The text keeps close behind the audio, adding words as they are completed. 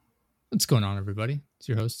What's going on, everybody? It's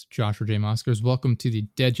your host, Joshua J. Moskers. Welcome to the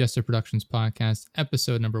Dead Jester Productions podcast,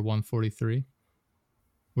 episode number 143.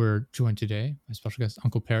 We're joined today by special guest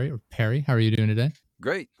Uncle Perry, or Perry. How are you doing today?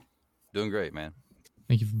 Great. Doing great, man.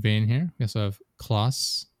 Thank you for being here. We also have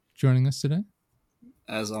Klaus joining us today.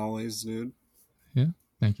 As always, dude. Yeah,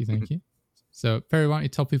 thank you. So, Perry, why don't you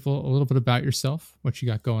tell people a little bit about yourself, what you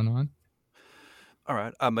got going on? All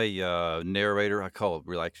right. I'm a narrator. I call it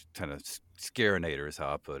like kind of scarinator is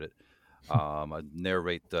how I put it. I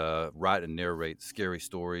write and narrate scary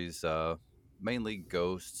stories, mainly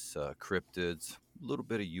ghosts, cryptids, a little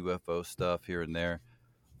bit of UFO stuff here and there,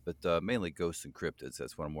 but mainly ghosts and cryptids.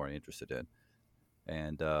 That's what I'm more interested in.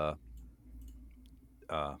 And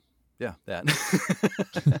yeah, that.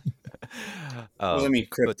 What does that mean,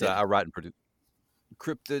 cryptid? But I write and produce.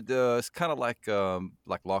 Cryptid, it's kind of like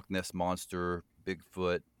Loch Ness Monster,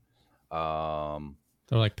 Bigfoot.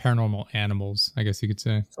 They're like paranormal animals, I guess you could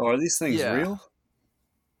say. So are these things real?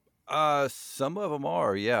 Some of them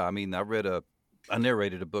are, yeah. I mean, I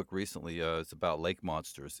narrated a book recently. It's about lake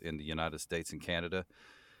monsters in the United States and Canada.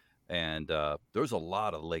 And there's a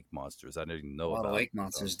lot of lake monsters I didn't even know about. A lot of lake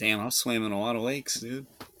monsters. Damn, I was swimming a lot of lakes, dude.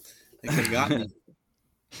 They could have got me.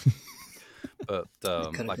 But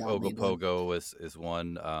like Ogopogo is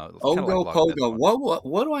one. Ogopogo.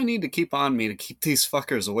 What do I need to keep on me to keep these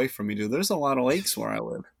fuckers away from me, dude? There's a lot of lakes where I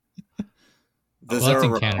live. That's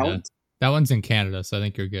in Canada. That one's in Canada, so I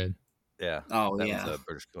think you're good. Yeah. Oh, that yeah. was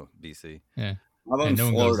British BC. Yeah. How about in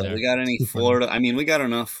Florida? We got any Florida? I mean, we got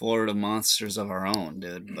enough Florida monsters of our own,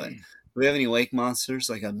 dude. But do we have any lake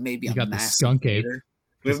monsters? Like maybe a massive skunk ape. Gator?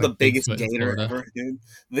 We have the biggest gator ever, dude.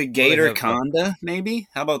 The gator conda, maybe?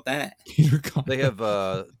 How about that? They have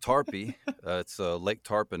Tarpey. It's Lake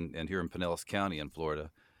Tarpon, and here in Pinellas County in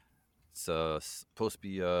Florida. It's supposed to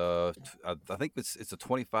be. I think it's a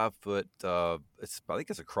 25-foot. I think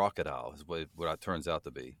it's a crocodile. Is what it turns out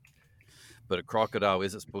to be. But a crocodile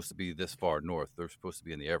isn't supposed to be this far north. They're supposed to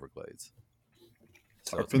be in the Everglades.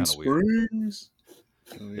 So Tarpon Springs.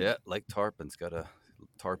 Weird. Yeah, Lake Tarpon's got a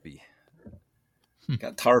Tarpey.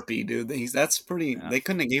 Got Tarpey, dude. That's pretty. Yeah. They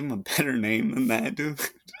couldn't have gave him a better name than that, dude.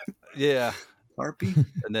 Yeah, Tarpey.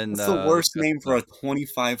 And then that's the worst name for a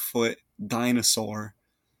 25-foot dinosaur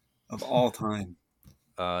of all time.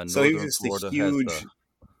 So he was just Florida a huge.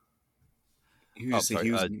 He was just a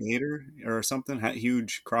huge gator or something.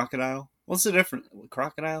 Huge crocodile. What's the difference?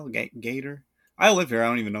 Crocodile, gator. I live here. I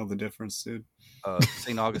don't even know the difference, dude.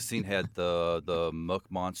 St. Augustine had the muck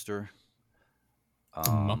monster.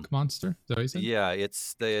 Muck monster? Is that what you said? Yeah,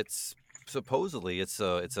 it's supposedly it's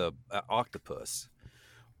a octopus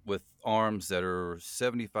with arms that are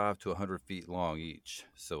 75 to 100 feet long each.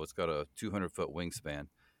 So it's got a 200-foot wingspan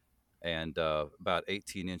and about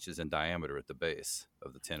 18 inches in diameter at the base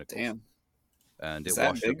of the tentacles. Damn. And is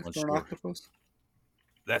that big for an octopus?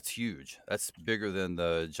 That's huge. That's bigger than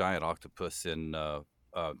the giant octopus in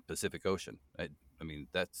Pacific Ocean. I mean,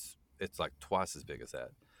 it's like twice as big as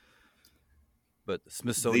that. But the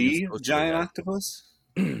Smithsonian. The giant octopus?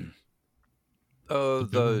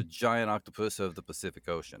 The giant octopus of the Pacific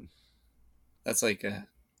Ocean. That's like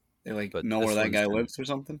they know where that guy lives or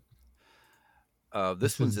something?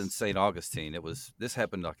 This one's in St. Augustine. This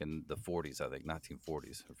happened like in the 40s, I think,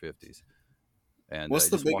 1940s or 50s. And what's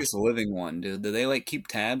the biggest living one, dude? Do they keep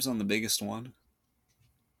tabs on the biggest one?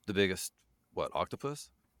 The biggest octopus?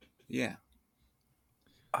 Yeah.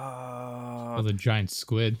 The giant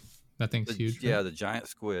squid. That thing's huge. Yeah, right? The giant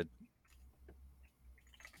squid.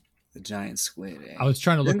 The giant squid. Eh? I was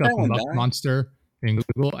trying to look up Muck Monster in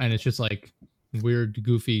Google, and it's just like weird,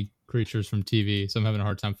 goofy creatures from TV. So I'm having a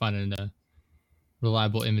hard time finding a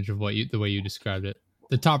reliable image of the way you described it.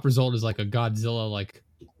 The top result is like a Godzilla,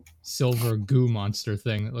 silver goo monster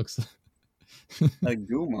thing. It looks like a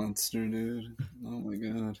goo monster, dude. Oh my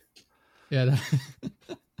god. Yeah.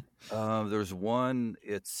 There's one.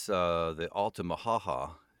 It's the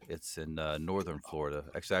Altamahaha. It's in northern Florida.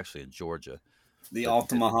 Actually in Georgia. The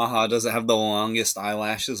Altamahaha doesn't have the longest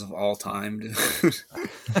eyelashes of all time, dude.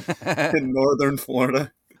 In northern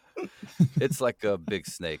Florida. It's like a big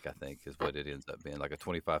snake, I think, is what it ends up being, like a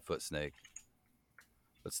 25-foot snake,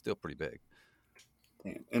 but still pretty big.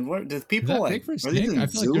 Damn. And what do people are these in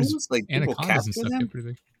zoos? Like people capture them? Pretty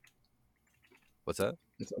big. What's that?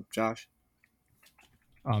 What's up, Josh?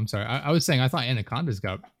 Oh, I'm sorry. I was saying I thought anacondas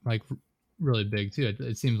got really big too.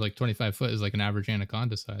 It seems like 25 foot is like an average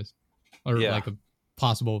anaconda size, or like a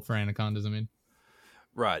possible for anacondas. I mean,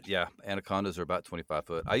 right? Yeah, anacondas are about 25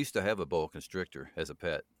 foot. I used to have a boa constrictor as a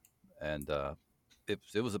pet, and it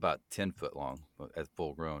was about 10 foot long as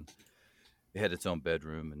full grown. It had its own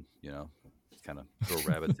bedroom, and kind of throw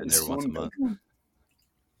rabbits in there once a month.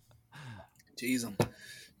 Jeez,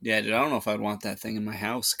 yeah, dude, I don't know if I'd want that thing in my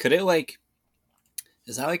house. Could it, like,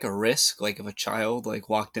 is that like a risk? Like, if a child, like,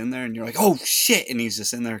 walked in there and you're like, oh, shit, and he's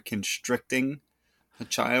just in there constricting a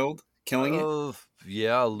child, killing it?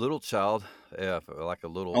 Yeah, a little child. Yeah, like a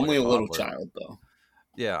little. Only like a little child, though.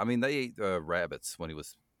 Yeah, I mean, they ate rabbits when he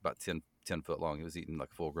was about 10 foot long. He was eating,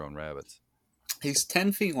 like, full-grown rabbits. He's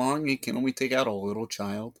 10 feet long. He can only take out a little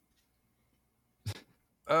child.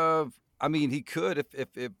 I mean, he could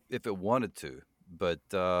if it wanted to, but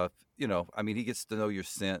you know, I mean, he gets to know your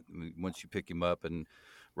scent once you pick him up and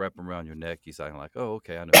wrap him around your neck. He's like, oh,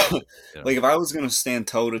 okay, I know. You know. Like, if I was gonna stand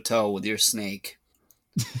toe to toe with your snake,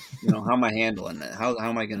 you know, how am I handling that? How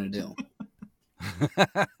am I gonna do?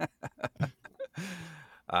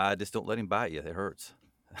 I just don't let him bite you. It hurts.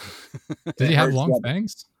 Does he have long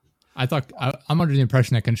fangs? I'm under the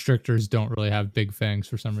impression that constrictors don't really have big fangs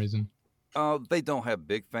for some reason. They don't have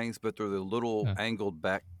big fangs, but they're the little angled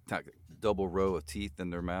back double row of teeth in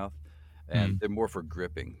their mouth, and they're more for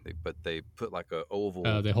gripping. But they put like a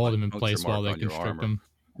oval. They hold them in place while they constrict them.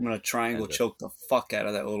 I'm gonna triangle choke the fuck out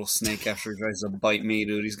of that little snake after he tries to bite me,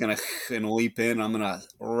 dude. He's gonna leap in. I'm gonna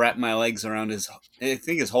wrap my legs around his. I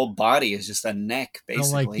think his whole body is just a neck, basically.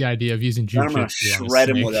 I don't like the idea of using jujitsu. I'm gonna shred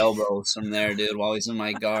him with elbows from there, dude, while he's in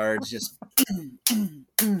my guards. Just.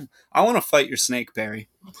 I want to fight your snake, Barry.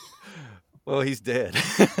 Well, he's dead.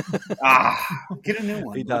 Get a new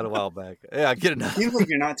one. He died a while back. Yeah, get another. Seems like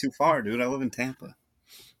you're not too far, dude. I live in Tampa.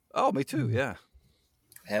 Oh, me too. Yeah.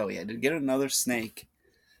 Hell yeah, dude. Get another snake.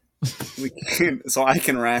 So I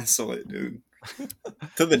can wrestle it, dude.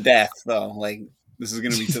 To the death, though. Like, this is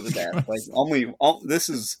gonna be to the death. Like, this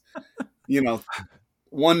is, you know,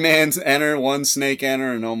 one man's enter, one snake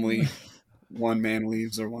enter, and only one man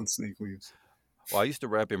leaves or one snake leaves. Well, I used to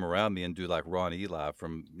wrap him around me and do like Ron Eli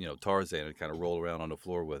from, Tarzan, and kind of roll around on the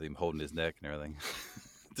floor with him, holding his neck and everything.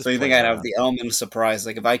 So you think I'd have the element of surprise?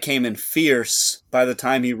 Like, if I came in fierce, by the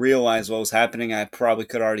time he realized what was happening, I probably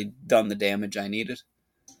could have already done the damage I needed.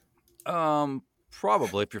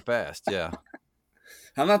 Probably if you're fast, yeah.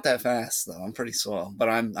 I'm not that fast though. I'm pretty slow, but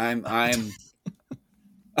I'm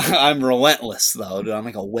I'm relentless though, dude. I'm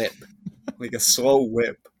like a whip, like a slow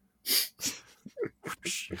whip.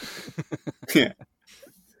 Yeah.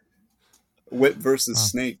 Whip versus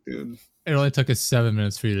snake, dude. It only took us 7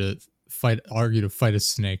 minutes for you to argue to fight a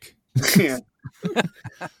snake. Yeah.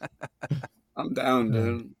 I'm down,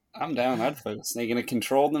 dude. I'm down. I'd fight a snake in a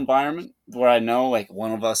controlled environment where I know like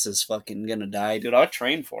one of us is fucking gonna die, dude. I'll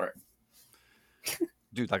train for it.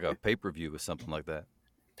 Dude, like a pay-per-view or something like that.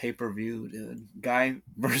 Pay-per-view, dude. Guy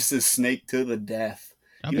versus snake to the death.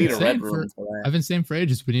 You need a red room for that. I've been saying for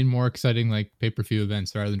ages, we need more exciting like pay-per-view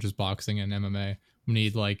events rather than just boxing and MMA. We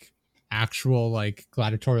need like actual like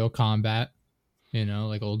gladiatorial combat,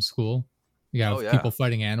 like old school. You got people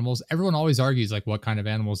fighting animals. Everyone always argues like what kind of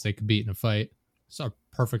animals they could beat in a fight. It's a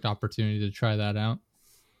perfect opportunity to try that out.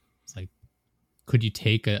 It's like, could you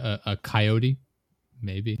take a coyote?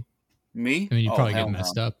 Maybe. Me? I mean, you'd probably get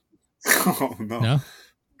messed up. Oh, no. No?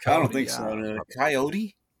 I don't think so. A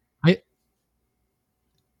coyote?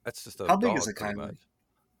 That's just a How big is a coyote? Much.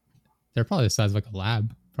 They're probably the size of like a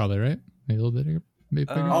lab, probably, right? Maybe a little bit bigger. Maybe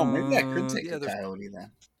I could take a coyote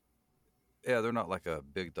then. Yeah, they're not like a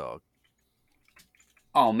big dog.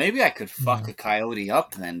 Oh, maybe I could fuck a coyote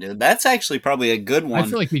up then, dude. That's actually probably a good one. I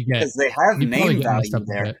feel like we'd get... Because they have name value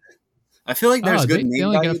there. I feel like there's good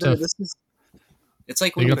name value there. It's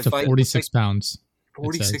like when you get up to 46 pounds.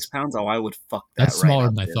 46 pounds? Oh, I would fuck that. That's smaller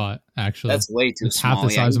than I thought, actually. That's way too small. Half the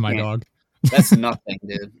size of my dog. That's nothing,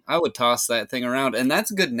 dude. I would toss that thing around. And that's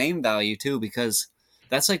good name value, too, because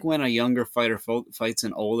that's like when a younger fighter fights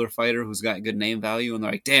an older fighter who's got good name value, and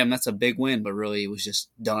they're like, damn, that's a big win, but really it was just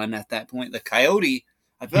done at that point. The coyote,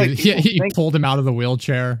 I feel like he pulled him out of the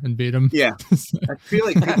wheelchair and beat him. Yeah. I feel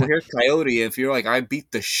like people hear coyote, if you're like, I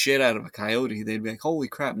beat the shit out of a coyote, they'd be like, holy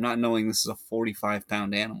crap, not knowing this is a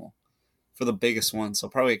 45-pound animal for the biggest one, so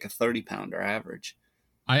probably like a 30-pounder average.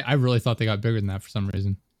 I really thought they got bigger than that for some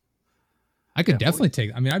reason. I could definitely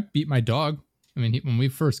take. I mean, I beat my dog. I mean, when we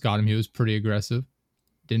first got him, he was pretty aggressive.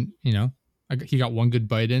 He got one good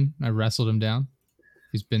bite in. I wrestled him down.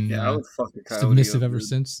 He's been I would fuck a coyote submissive up, ever dude.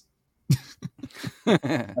 Since.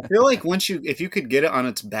 I feel like if you could get it on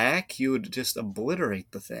its back, you would just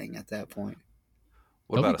obliterate the thing at that point.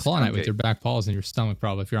 What about clawing it with your back paws in your stomach?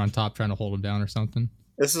 Probably if you're on top trying to hold him down or something.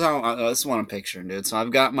 This is what I'm picturing, dude. So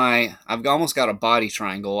I've almost got a body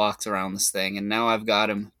triangle locked around this thing, and now I've got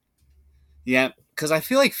him. Yeah, because I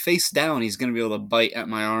feel like face down, he's going to be able to bite at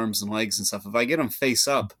my arms and legs and stuff. If I get him face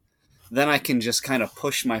up, then I can just kind of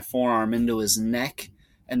push my forearm into his neck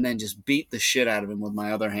and then just beat the shit out of him with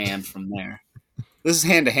my other hand from there. This is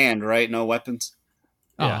hand to hand, right? No weapons.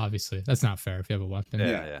 Oh, yeah. Obviously, that's not fair if you have a weapon.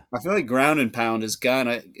 Yeah. I feel like ground and pound is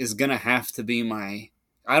gonna have to be my.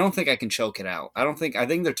 I don't think I can choke it out. I think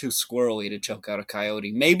they're too squirrely to choke out a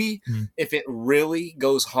coyote. Maybe if it really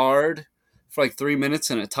goes hard for like 3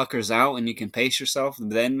 minutes and it tuckers out and you can pace yourself,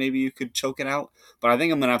 then maybe you could choke it out. But I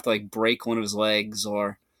think I'm gonna have to like break one of his legs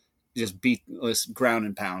or just beat this ground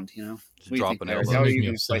and pound. You know, drop an elbow. How are you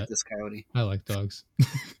gonna fight this coyote? I like dogs.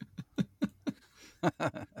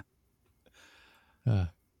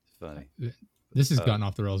 Funny. This has gotten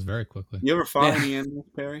off the rails very quickly. You ever fought any animals,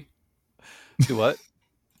 Perry? Do what?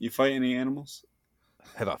 You fight any animals?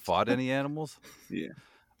 Have I fought any animals? Yeah.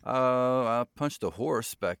 I punched a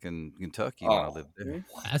horse back in Kentucky when I lived there.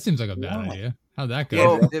 That seems like a bad idea. How'd that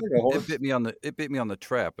go? Well, it bit me on the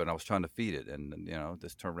trap, and I was trying to feed it, and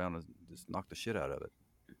just turned around and just knocked the shit out of it.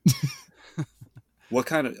 What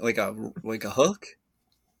kind of like a hook?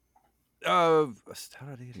 How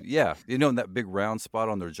did I hit him? Yeah, in that big round spot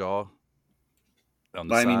on their jaw. On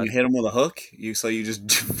the side. I mean, you hit him with a hook. You just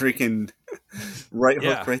freaking hook right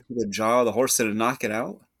to the jaw of the horse. Did it knock it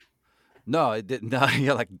out? No, it didn't. No,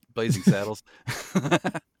 yeah, like Blazing Saddles.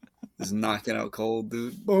 Just knock it out cold,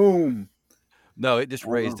 dude. Boom. No, it just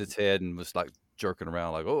raised its head and was like jerking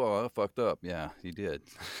around, like, "Oh, I fucked up." Yeah, he did.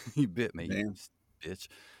 He bit me, bitch.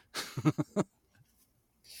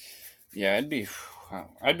 Yeah, I'd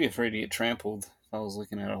be afraid to get trampled if I was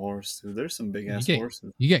looking at a horse, dude. There's some big ass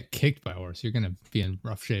horses. You get kicked by a horse, you're gonna be in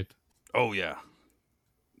rough shape. Oh yeah.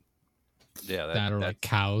 Yeah, that or like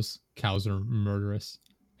cows. Cows are murderous.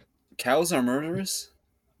 Cows are murderous?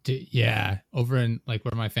 Yeah, over in like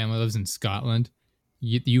where my family lives in Scotland,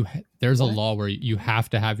 there's a law where you have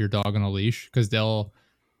to have your dog on a leash because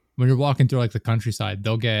when you're walking through like the countryside,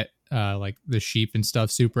 they'll get like the sheep and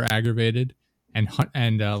stuff super aggravated, and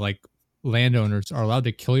like landowners are allowed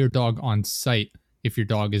to kill your dog on sight if your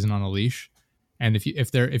dog isn't on a leash, and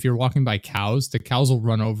if you're walking by cows, the cows will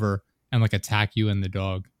run over and like attack you and the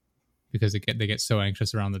dog because they get so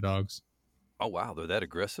anxious around the dogs. Oh wow, they're that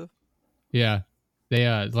aggressive? Yeah, they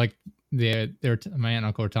my aunt and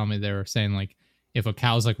uncle were telling me, they were saying like if a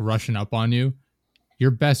cow's like rushing up on you,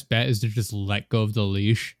 your best bet is to just let go of the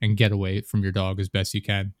leash and get away from your dog as best you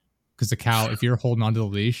can, because the cow, if you're holding onto the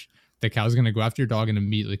leash, the cow's gonna go after your dog and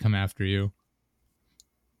immediately come after you.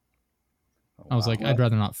 I was like, I'd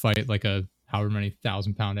rather not fight like a however many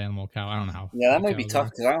 1,000-pound animal cow. I don't know how. Yeah, that might be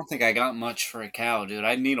tough because I don't think I got much for a cow, dude.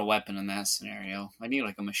 I'd need a weapon in that scenario. I need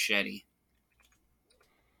like a machete.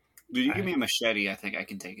 Dude, you give me a machete, I think I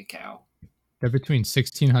can take a cow. They're between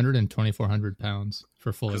 1,600 and 2,400 pounds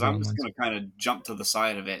for fully grown ones. Because I'm just going to kind of jump to the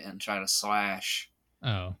side of it and try to slash.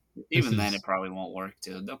 Oh. Even then, it probably won't work,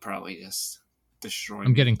 dude. They'll probably just destroy me.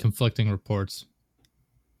 I'm getting conflicting reports,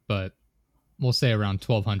 but we'll say around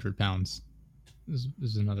 1,200 pounds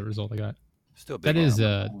is another result I got. Still big. That is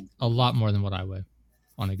a lot more than what I weigh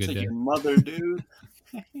on a good day. Your mother, dude.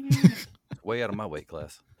 Way out of my weight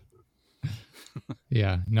class.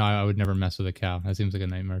 Yeah, no, I would never mess with a cow. That seems like a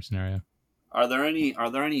nightmare scenario. Are there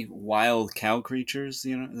any wild cow creatures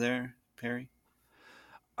there, Perry?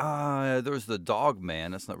 There's the dog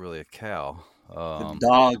man. That's not really a cow. The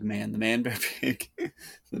dog man, the man bear pig,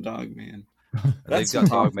 the dog man. They've got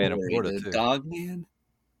dog man in Florida too. Dog man,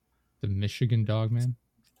 the Michigan dog man.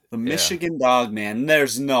 The Michigan dog man.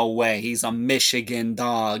 There's no way he's a Michigan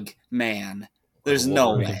dog man. There's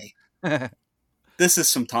no way. This is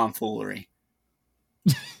some tomfoolery.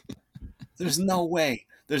 There's no way.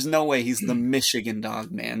 There's no way he's the Michigan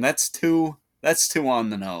dog man. That's too on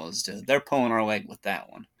the nose, dude. They're pulling our leg with that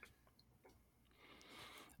one.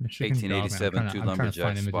 1887, two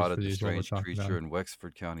lumberjacks spotted the strange creature in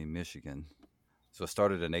Wexford County, Michigan. So it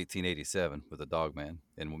started in 1887 with a dog man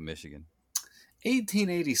in Michigan.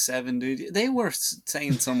 1887, dude. They were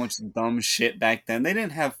saying so much dumb shit back then. They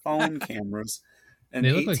didn't have phone cameras. And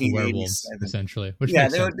they look like werewolves, essentially. Which they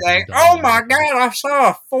would be like, "Oh my god, I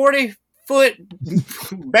saw a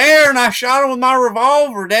 40-foot bear and I shot him with my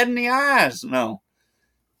revolver dead in the eyes." No.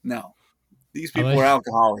 These people were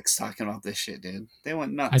alcoholics talking about this shit, dude. They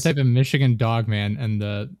went nuts. I type in Michigan dog man, and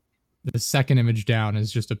the second image down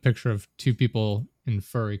is just a picture of two people in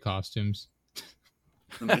furry costumes.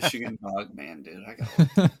 The Michigan dog man, dude.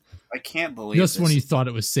 I can't believe just this. When you thought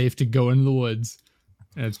it was safe to go into the woods.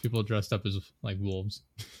 And it's people dressed up as like wolves.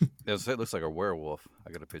 It looks like a werewolf.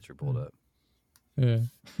 I got a picture pulled up. Yeah.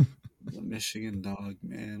 The Michigan dog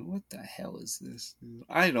man. What the hell is this, dude?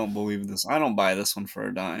 I don't believe this. I don't buy this one for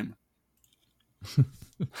a dime.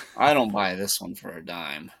 I don't buy this one for a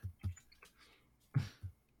dime.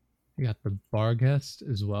 You got the Barghest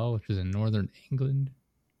as well, which is a northern England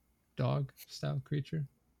dog style creature.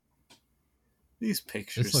 These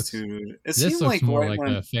pictures, dude. It this looks more like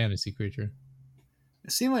a fantasy creature.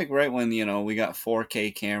 It seemed like right when, we got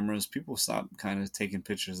 4K cameras, people stopped kind of taking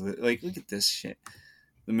pictures of it. Like, look at this shit.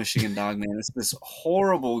 The Michigan dog, man. It's this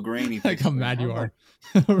horrible grainy picture. Like how mad you are.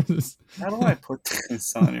 How do I put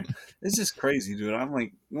this on here? It's just crazy, dude. I'm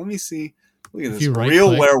like, let me see. Look at this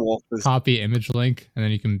real werewolf. Copy image link, and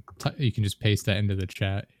then you can just paste that into the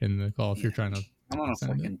chat in the call if you're trying to. I'm on a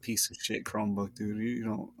fucking piece of shit Chromebook, dude. You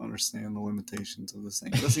don't understand the limitations of this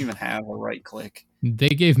thing. It doesn't even have a right click. They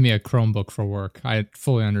gave me a Chromebook for work. I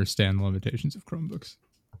fully understand the limitations of Chromebooks.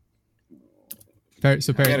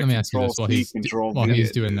 So Perry, let me ask you this while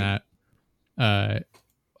he's doing that.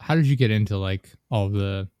 How did you get into like all of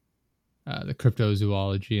the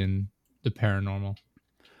cryptozoology and the paranormal?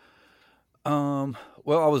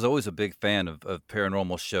 Well, I was always a big fan of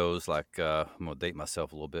paranormal shows. Like I'm gonna date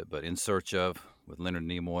myself a little bit, but In Search Of with Leonard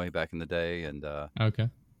Nimoy back in the day, and okay,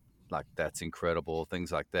 like That's Incredible,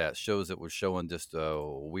 things like that. Shows that were showing just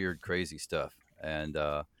weird, crazy stuff. And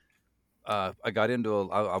I got into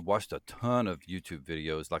I watched a ton of YouTube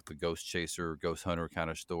videos, like the Ghost Chaser, Ghost Hunter kind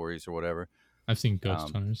of stories or whatever. I've seen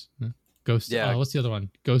Ghost Hunters. Ghost. Yeah. What's the other one?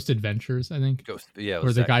 Ghost Adventures, I think. Ghost. Yeah.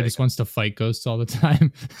 Where the guy just wants to fight ghosts all the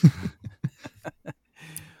time.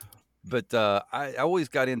 But I always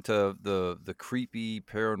got into the creepy,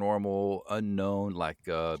 paranormal, unknown, like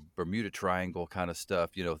Bermuda Triangle kind of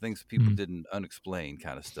stuff. Things people didn't unexplain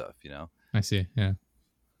kind of stuff. I see. Yeah.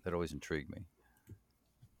 That always intrigued me,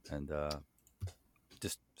 and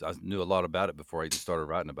just I knew a lot about it before I even started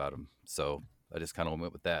writing about them. So I just kind of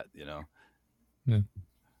went with that. Yeah.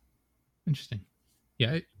 Interesting.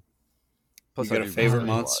 Yeah. Plus, you got a favorite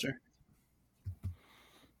monster?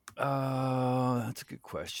 That's a good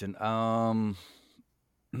question.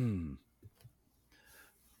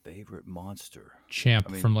 Favorite monster?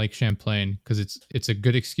 Champ from Lake Champlain, because it's a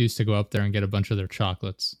good excuse to go up there and get a bunch of their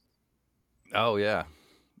chocolates. Oh yeah,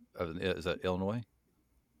 is that Illinois?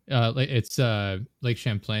 It's Lake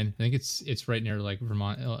Champlain. I think it's right near like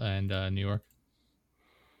Vermont and New York.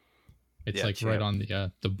 It's like Champ. Right on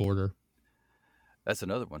the border. That's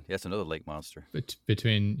another one. Yeah, it's another lake monster.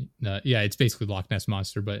 Between it's basically Loch Ness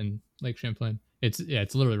Monster, but in Lake Champlain. It's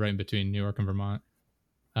literally right in between New York and Vermont.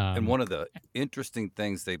 And one of the interesting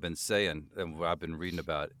things they've been saying, and what I've been reading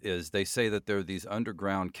about, is they say that there are these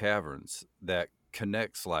underground caverns that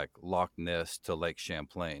connects like Loch Ness to Lake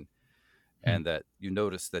Champlain, and that you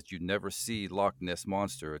notice that you never see Loch Ness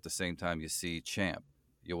Monster at the same time you see Champ.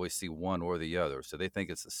 You always see one or the other. So they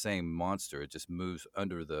think it's the same monster. It just moves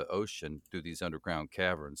under the ocean through these underground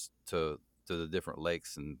caverns to the different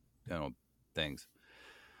lakes and things.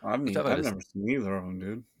 I've never seen either of them,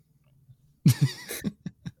 dude.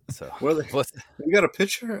 So you got a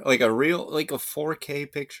picture, like a real, like a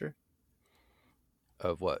 4K picture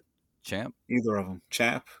of what? Champ? Either of them.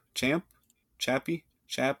 Chappie,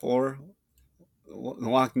 or the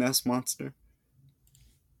Loch Ness Monster.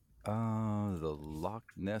 The Loch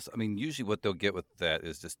Ness. I mean, usually what they'll get with that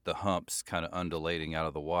is just the humps kind of undulating out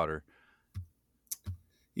of the water.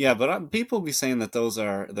 Yeah, but people be saying that those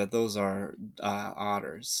are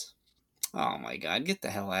otters. Oh my God! Get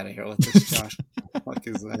the hell out of here with this, Josh. What the fuck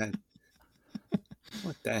is that?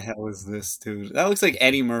 What the hell is this, dude? That looks like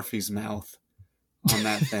Eddie Murphy's mouth on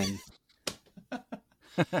that thing.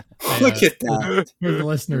 Look at that. For the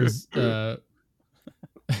listeners,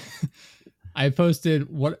 I posted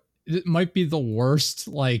what it might be the worst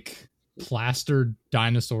like plastered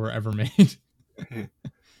dinosaur ever made.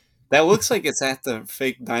 That looks like it's at the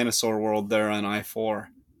fake dinosaur world there on I-4.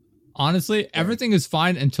 Honestly, everything is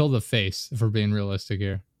fine until the face, if we're being realistic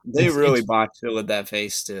here. They really botched it with that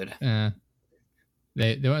face, dude. They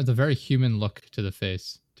went with a very human look to the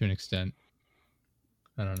face to an extent.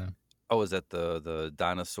 I don't know. Oh, is that the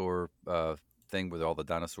dinosaur thing where all the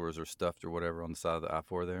dinosaurs are stuffed or whatever on the side of the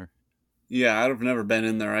I-4 there? Yeah, I've never been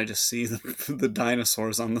in there. I just see the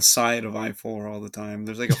dinosaurs on the side of I-4 all the time.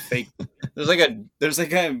 There's like a fake. there's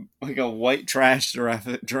like a white trash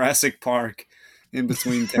Jurassic Park in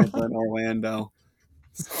between Tampa and Orlando.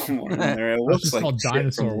 Somewhere in there. It looks like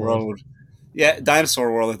Dinosaur World. Yeah,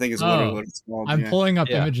 Dinosaur World. I think is what it's called. I'm pulling up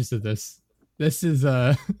images of this. This is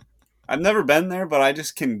I've never been there, but I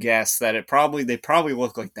just can guess that they probably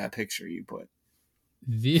look like that picture you put.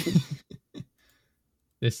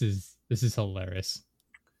 This is hilarious.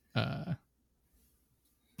 Oh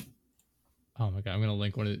my God, I'm gonna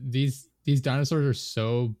link one of these. These dinosaurs are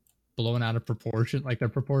so blown out of proportion. Like their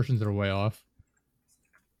proportions are way off.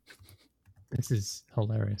 This is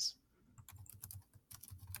hilarious.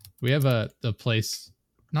 We have a place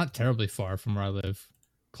not terribly far from where I live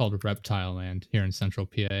called Reptile Land here in Central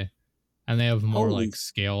PA, and they have more like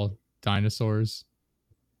scale dinosaurs.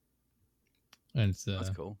 And that's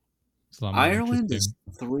cool. It's a lot more Ireland is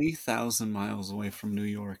 3,000 miles away from New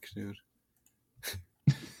York, dude.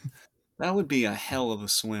 That would be a hell of a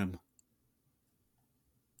swim.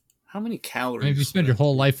 How many calories? I mean, if you spend your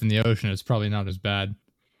whole life in the ocean, it's probably not as bad.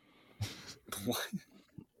 What?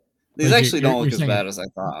 These actually don't look as bad as I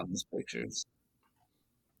thought on these pictures.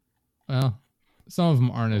 Well, some of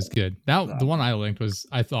them aren't as good. The one I linked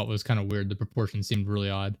I thought was kind of weird. The proportions seemed really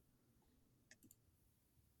odd.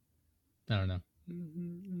 I don't know.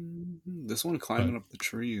 This one climbing up the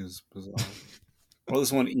tree is bizarre. Or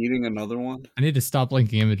this one eating another one. I need to stop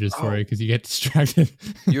linking images for you because you get distracted.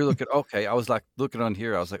 You're looking okay. I was like looking on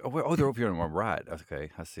here. I was like, oh, they're over here on my right. Okay,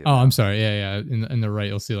 I see. Oh, I'm sorry. Yeah. In the right,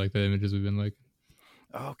 you'll see like the images we've been like.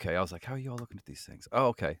 Okay, I was like, how are you all looking at these things? Oh,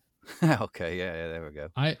 okay, okay, yeah, there we go.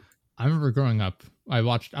 I remember growing up.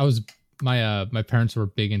 My parents were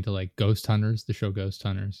big into like Ghost Hunters, the show Ghost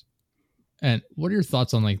Hunters. And what are your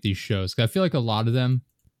thoughts on like these shows? Because I feel like a lot of them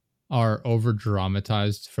are over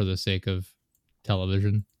dramatized for the sake of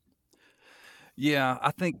television. Yeah, I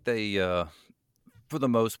think they, for the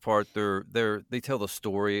most part, they tell the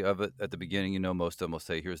story of it at the beginning. Most of them will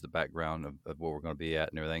say, "Here's the background of where we're going to be at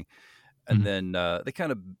and everything," and then they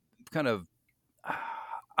kind of.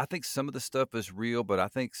 I think some of the stuff is real, but I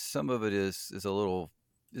think some of it is a little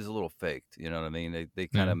faked. You know what I mean? They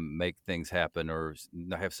kind of make things happen, or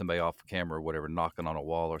have somebody off camera or whatever knocking on a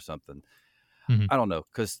wall or something. I don't know,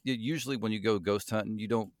 because usually when you go ghost hunting,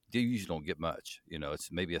 you usually don't get much. It's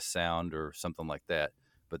maybe a sound or something like that.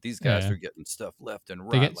 But these guys are getting stuff left and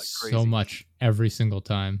right. They get like crazy. So much every single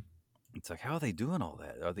time. It's like, how are they doing all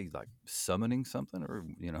that? Are they like summoning something, or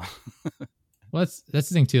Well, that's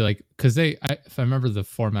the thing too. Like, because if I remember the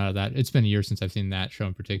format of that, it's been a year since I've seen that show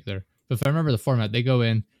in particular. But if I remember the format, they go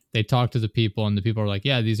in, they talk to the people, and the people are like,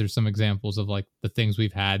 "Yeah, these are some examples of like the things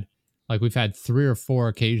we've had. Like we've had 3 or 4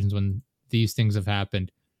 occasions when these things have happened,"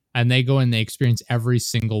 and they go in, they experience every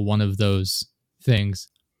single one of those things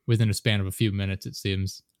within a span of a few minutes, it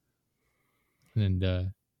seems. And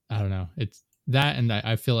I don't know, it's that, and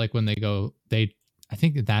I feel like when they go, I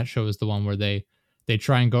think that show is the one where they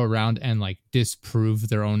try and go around and like disprove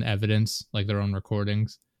their own evidence, like their own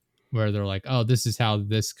recordings, where they're like, "Oh, this is how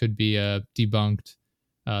this could be debunked.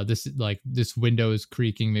 This window is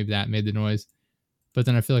creaking. Maybe that made the noise." But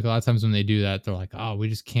then I feel like a lot of times when they do that, they're like, "Oh, we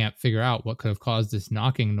just can't figure out what could have caused this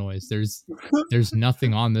knocking noise. There's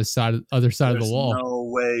nothing on this other side of the wall. No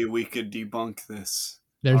way we could debunk this.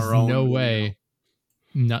 There's no way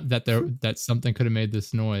that something could have made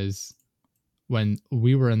this noise when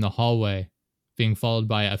we were in the hallway being followed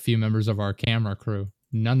by a few members of our camera crew.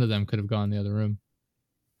 None of them could have gone in the other room."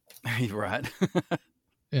 You're right.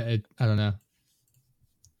 I don't know.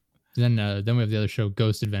 Then we have the other show,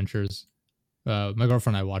 Ghost Adventures. My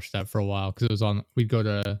girlfriend and I watched that for a while because it was on. We'd go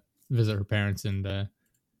to visit her parents, and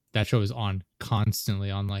that show was on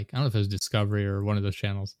constantly on like, I don't know if it was Discovery or one of those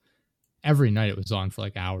channels. Every night it was on for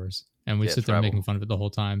like hours, and we sit there making fun of it the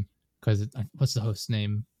whole time because what's the host's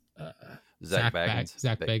name? Zach Baggins.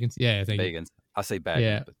 Zach Baggins. Yeah, I think Baggins. I say Baggins.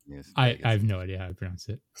 Yeah, but yes, I have no idea how to pronounce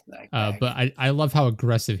it. But I love how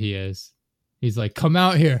aggressive he is. He's like, "Come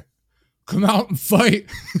out here. Come out and fight."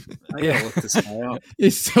 I gotta look this guy up.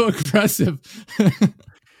 He's so aggressive.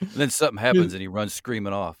 And then something happens and he runs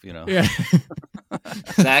screaming off, Yeah.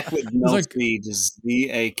 Zach with no speed is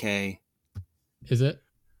ZAK. Is it?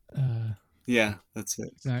 Yeah, that's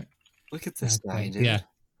it. Zach. Look at this guy, dude. Yeah.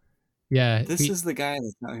 Yeah. This is the guy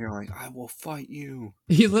that's out here like, "I will fight you."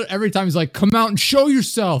 Every time he's like, "Come out and show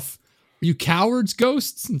yourself. Are you cowards,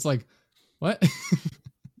 ghosts?" And it's like, what?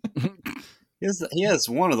 He has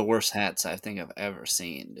one of the worst hats I think I've ever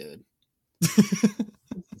seen, dude.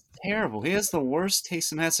 It's terrible. He has the worst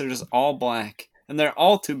taste in hats. They're just all black, and they're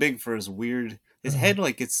all too big for his weird. His head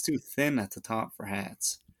like it's too thin at the top for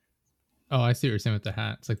hats. Oh, I see what you're saying with the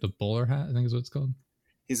hat. It's like the bowler hat, I think is what it's called.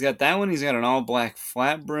 He's got that one. He's got an all black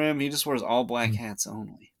flat brim. He just wears all black hats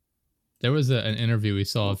only. There was an interview we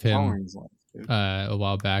saw of him a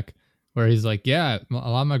while back where he's like, "Yeah, a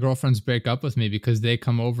lot of my girlfriends break up with me because they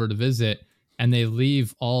come over to visit and they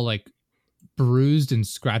leave all like bruised and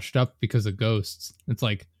scratched up because of ghosts." It's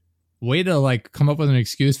like, way to like come up with an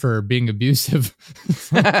excuse for being abusive.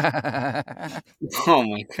 Oh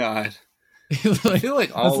my God. I feel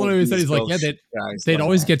like that's what he said. He's like, yeah, they'd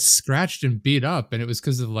always get scratched and beat up, and it was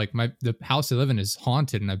because of like the house I live in is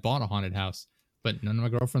haunted, and I bought a haunted house, but none of my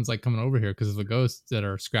girlfriends like coming over here because of the ghosts that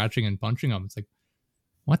are scratching and punching them. It's like,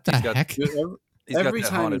 what the heck? Every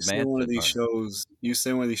time you say one of these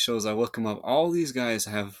shows, I look them up. All these guys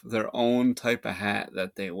have their own type of hat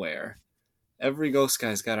that they wear. Every ghost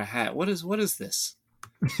guy's got a hat. What is this?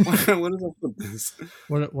 What is up with this?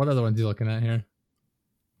 What other ones are you looking at here?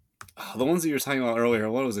 Oh, the ones that you were talking about earlier.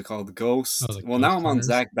 What was it called? Ghost. Well, Ghost now I'm Hunters.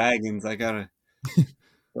 On Zach Baggins. I gotta.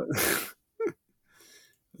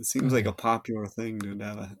 It seems like a popular thing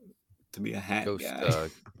to be a hat guy.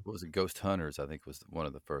 What was it? Ghost Hunters, I think, was one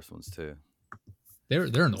of the first ones too. They're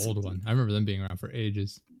an old one. I remember them being around for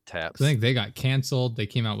ages. Taps. I think they got canceled. They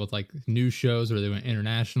came out with like new shows where they went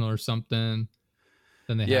international or something.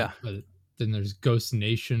 Then they had, then there's Ghost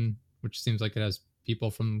Nation, which seems like it has people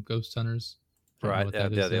from Ghost Hunters. Right. Yeah.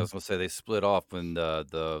 I was gonna say they split off when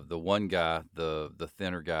the one guy, the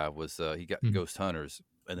thinner guy, was he got Ghost Hunters,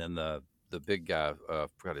 and then the big guy,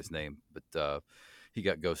 forgot his name, but he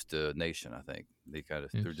got Ghost Nation. I think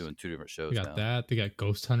they're doing two different shows. They got that. They got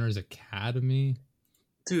Ghost Hunters Academy.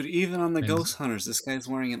 Dude, even on the Ghost Hunters, this guy's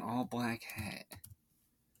wearing an all black hat.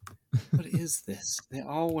 What is this? They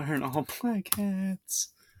all wearing all black hats.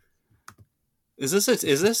 Is this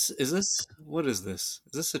what is this?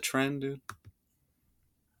 Is this a trend, dude?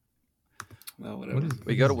 Well, whatever.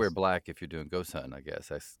 You got to wear black if you're doing ghost hunting, I guess.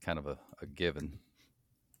 That's kind of a given.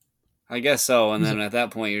 I guess so, and then at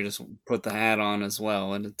that point you just put the hat on as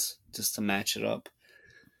well, and it's just to match it up.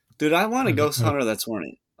 Dude, I want a ghost hunter that's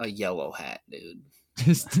wearing a yellow hat, dude.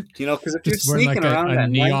 You know, because if you're sneaking around a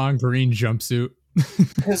neon green jumpsuit.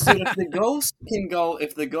 Because if the ghost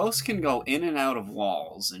can go in and out of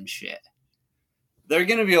walls and shit, they're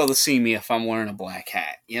gonna be able to see me if I'm wearing a black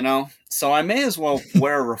hat, you know. So I may as well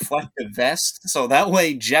wear a reflective vest, so that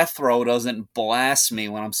way Jethro doesn't blast me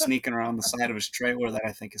when I'm sneaking around the side of his trailer that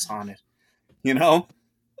I think is haunted. You know.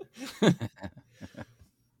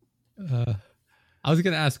 I was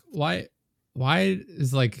gonna ask why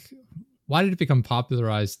did it become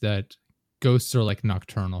popularized that ghosts are like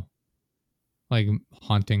nocturnal, like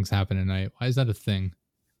hauntings happen at night? Why is that a thing?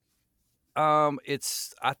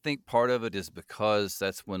 I think part of it is because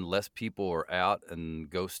that's when less people are out, and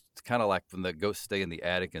ghosts, kind of like when the ghosts stay in the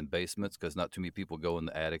attic and basements, because not too many people go in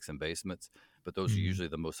the attics and basements, but those are usually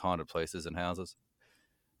the most haunted places in houses.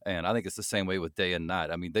 And I think it's the same way with day and night.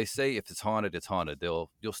 I mean, they say if it's haunted, it's haunted. You'll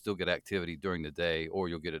still get activity during the day, or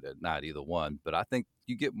you'll get it at night, either one. But I think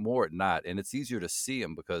you get more at night, and it's easier to see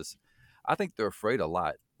them because I think they're afraid of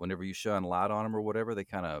light. Whenever you shine light on them or whatever, they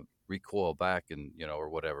kind of recoil back and, or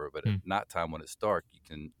whatever. But at nighttime when it's dark, you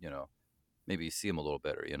can, maybe see them a little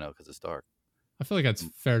better, because it's dark. I feel like that's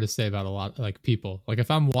fair to say about a lot like people. Like if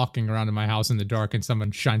I'm walking around in my house in the dark and someone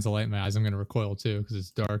shines a light in my eyes, I'm going to recoil too because it's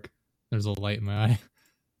dark. There's a light in my eye.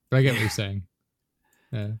 But I get what you're saying.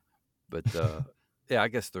 Yeah. But I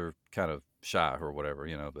guess they're kind of shy or whatever,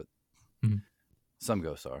 but some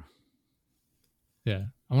ghosts are. Yeah.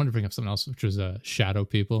 I wanted to bring up something else, which was shadow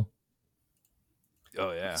people.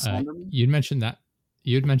 Oh yeah. You'd mentioned that.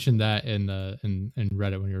 You'd mentioned that in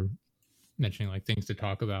Reddit when you're mentioning like things to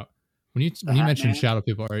talk about. When you mentioned shadow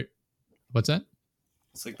people, right? What's that?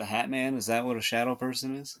 It's like the Hat Man. Is that what a shadow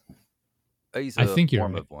person is? He's a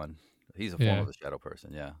form of one. He's a form of a shadow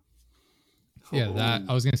person. Yeah. Yeah. That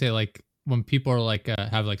I was gonna say, like when people are like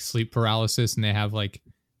have like sleep paralysis and they have like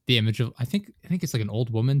the image of I think it's like an old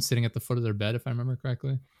woman sitting at the foot of their bed, if I remember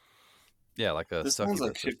correctly. Yeah, like a. This sounds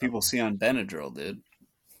like shit people see on Benadryl, dude.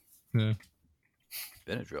 Yeah.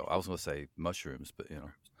 Benadryl. I was gonna say mushrooms, but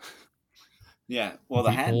Yeah, well,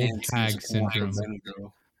 the Hat Man hag syndrome.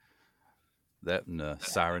 That and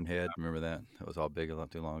Siren Head. Remember that? That was all big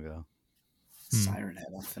not too long ago. Siren Head.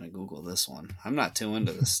 I'm gonna Google this one. I'm not too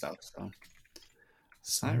into this stuff, so.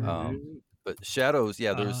 Siren Head. But shadows,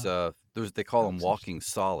 yeah, there's they call them walking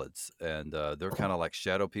solids, and they're kind of like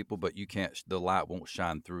shadow people, but you can't. The light won't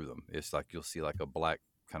shine through them. It's like you'll see like a black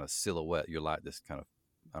kind of silhouette. Your light just kind of,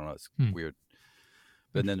 I don't know, it's weird.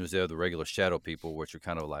 But then there's the other regular shadow people, which are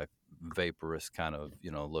kind of like vaporous, kind of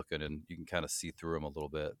looking, and you can kind of see through them a little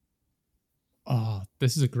bit. Oh,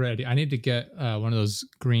 this is a great idea. I need to get one of those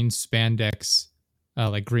green spandex,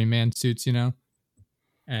 like Green Man suits, and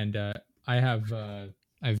I've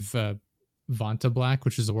Vanta Black,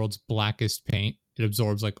 which is the world's blackest paint. It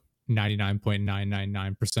absorbs like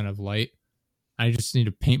 99.999% of light. I just need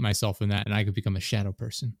to paint myself in that, and I could become a shadow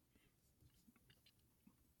person.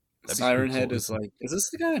 Siren Head is like, is this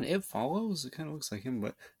the guy in It Follows? It kind of looks like him,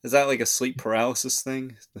 but is that like a sleep paralysis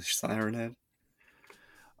thing? The Siren Head?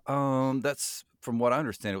 That's from what I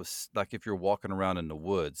understand. It was like if you're walking around in the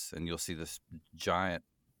woods and you'll see this giant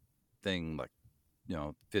thing, like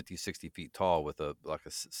 50, 60 feet tall with a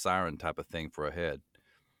siren type of thing for a head.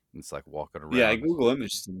 It's like walking around. Yeah, I Google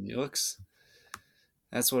imaged him. He looks.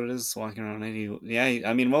 That's what it is. Walking around. Yeah,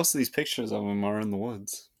 I mean, most of these pictures of him are in the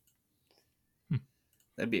woods.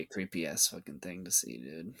 That'd be a creepy ass fucking thing to see,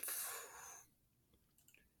 dude.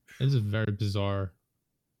 It's a very bizarre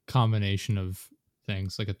combination of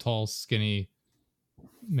things, like a tall, skinny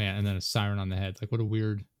man and then a siren on the head. Like, what a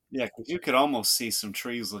weird. Yeah, because you could almost see some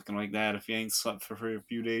trees looking like that if you ain't slept for a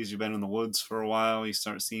few days. You've been in the woods for a while. You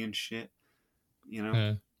start seeing shit. You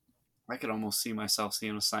know, I could almost see myself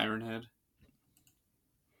seeing a siren head.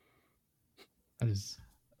 That is.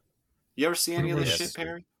 You ever see any of this shit,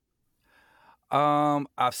 Perry?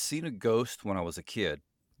 I've seen a ghost when I was a kid,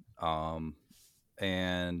 and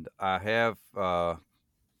I have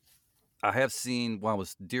seen when I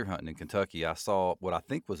was deer hunting in Kentucky. I saw what I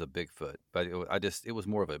think was a Bigfoot, but it was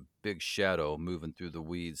more of a big shadow moving through the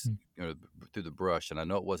weeds, through the brush, and I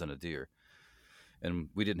know it wasn't a deer. And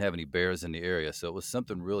we didn't have any bears in the area, so it was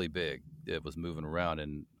something really big that was moving around.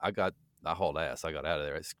 And I hauled ass. I got out of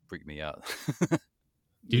there. It freaked me out.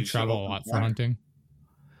 Do you travel a lot for hunting?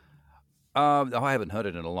 I haven't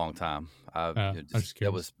hunted in a long time. I'm just curious.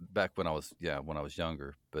 That was back when I was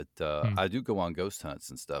younger. But I do go on ghost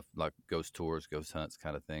hunts and stuff, like ghost tours, ghost hunts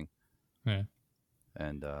kind of thing. Yeah.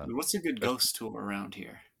 And what's a good ghost tour around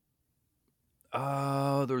here?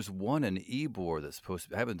 There's one in Ybor that's supposed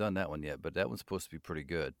to. I haven't done that one yet, but that one's supposed to be pretty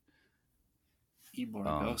good. Ybor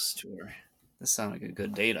ghost tour. That sounds like a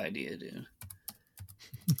good date idea, dude.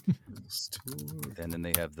 And then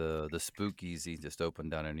they have the Spookeasy just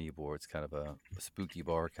opened down in Ybor. It's kind of a spooky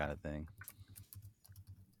bar kind of thing.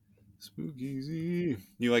 Spookeasy.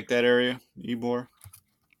 You like that area, Ybor?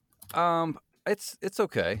 It's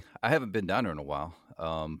okay. I haven't been down there in a while.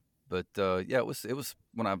 But yeah, it was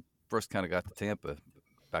when I first kind of got to Tampa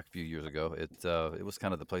back a few years ago. It was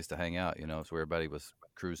kind of the place to hang out. It's where everybody was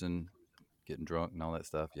cruising, getting drunk, and all that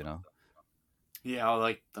stuff. Yeah, I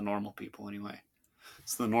like the normal people anyway.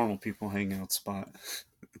 It's the normal people hangout spot.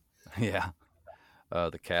 Yeah.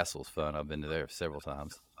 The castle's fun. I've been there several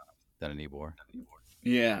times down in Ybor.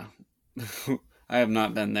 Yeah. I have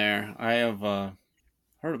not been there. I have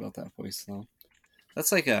heard about that place though.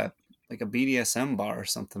 That's like a BDSM bar or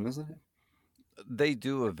something, isn't it? They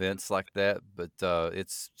do events like that, but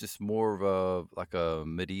it's just more of like a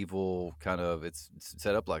medieval kind of. It's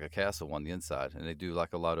set up like a castle on the inside, and they do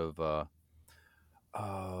like a lot of.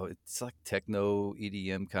 It's like techno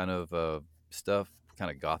EDM kind of stuff, kind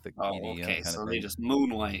of gothic EDM. Okay, so they just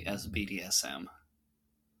moonlight as BDSM.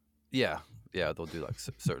 Yeah, they'll do like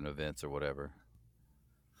certain events or whatever.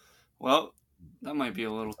 Well, that might be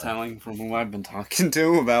a little telling from who I've been talking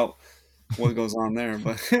to about what goes on there,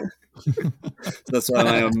 but that's why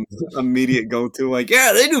my immediate go-to, like,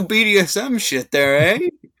 yeah, they do BDSM shit there, eh?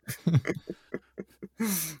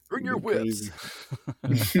 Bring your whips.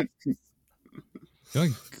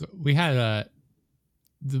 We had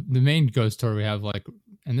the main ghost tour we have, like,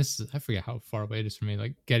 and this is, I forget how far away it is from me,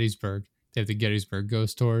 like Gettysburg. They have the Gettysburg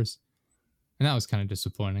ghost tours, and that was kind of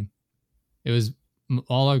disappointing. It was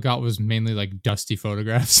all I got was mainly like dusty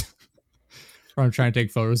photographs. Where I'm trying to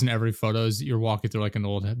take photos, and every photo is you're walking through like an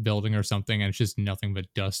old building or something, and it's just nothing but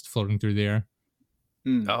dust floating through the air.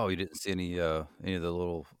 Oh, you didn't see any of the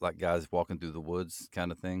little like guys walking through the woods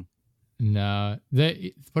kind of thing? No,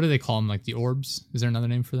 what do they call them? Like the orbs? Is there another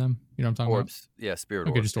name for them? You know what I'm talking orbs. About? Yeah, spirit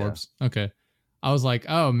orbs. Okay, just orbs. Okay. I was like,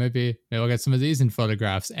 oh, maybe I'll get some of these in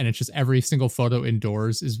photographs. And it's just every single photo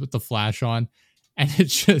indoors is with the flash on. And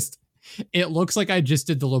it looks like I just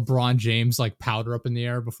did the LeBron James like powder up in the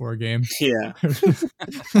air before a game. Yeah.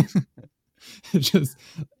 Just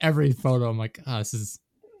every photo, I'm like, this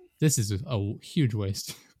is a huge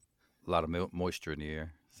waste. A lot of moisture in the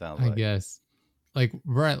air. Sounds I like. guess. Like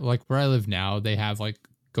where I live now, they have like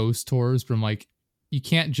ghost tours, but I'm like, you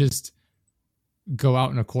can't just go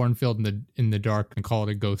out in a cornfield in the dark and call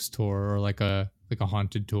it a ghost tour or like a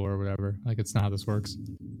haunted tour or whatever. Like, it's not how this works.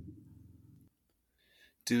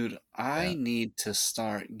 Dude, I need to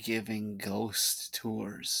start giving ghost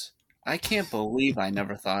tours. I can't believe I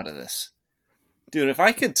never thought of this. Dude, if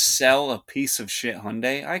I could sell a piece of shit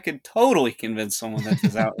Hyundai, I could totally convince someone that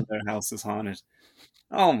is out of their house is haunted.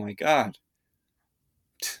 Oh my god.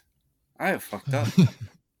 I have fucked up.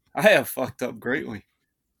 I have fucked up greatly.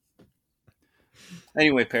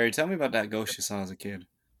 Anyway, Perry, tell me about that ghost you saw as a kid.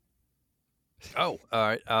 Oh, all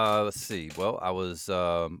right. Let's see. Well, I was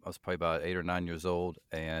probably about 8 or 9 years old,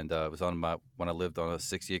 and it was when I lived on a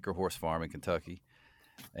 60-acre horse farm in Kentucky,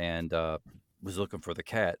 and was looking for the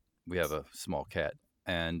cat. We have a small cat,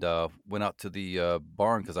 and went out to the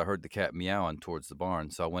barn because I heard the cat meowing towards the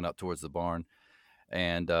barn. So I went out towards the barn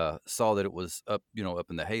and saw that it was up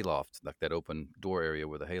in the hayloft, like that open door area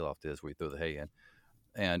where the hayloft is, where you throw the hay in.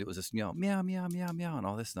 And it was just, meow, meow, meow, meow, and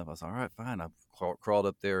all this stuff. I was like, all right, fine. I crawled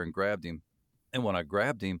up there and grabbed him. And when I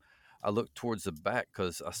grabbed him, I looked towards the back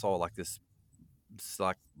because I saw like this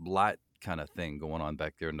like light kind of thing going on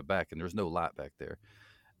back there in the back. And there's no light back there.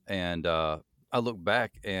 and I looked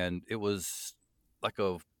back, and it was like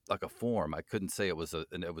a form. I couldn't say it was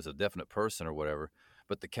a definite person or whatever,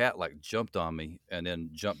 but the cat like jumped on me and then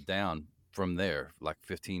jumped down from there, like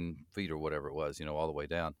 15 feet or whatever it was, all the way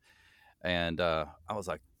down. And I was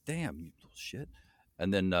like, "Damn, you little shit!"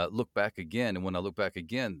 And then looked back again, and when I looked back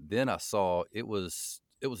again, then I saw it was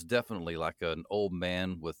definitely like an old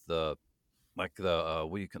man with like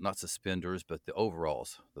the not suspenders, but the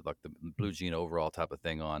overalls, like the blue jean overall type of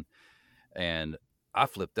thing on. And I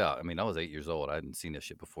flipped out. I mean, I was 8 years old. I hadn't seen this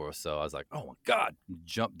shit before. So I was like, "Oh my God,"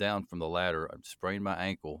 jumped down from the ladder. I sprained my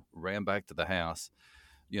ankle, ran back to the house,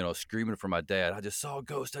 screaming for my dad. "I just saw a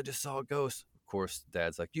ghost. I just saw a ghost." Of course,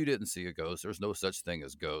 Dad's like, "You didn't see a ghost. There's no such thing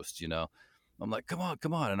as ghosts, I'm like, "Come on,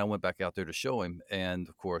 come on." And I went back out there to show him. And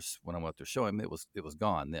of course, when I went there to show him, it was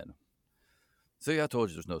gone then. "So yeah, I told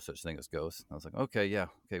you there's no such thing as ghosts." I was like, "Okay, yeah.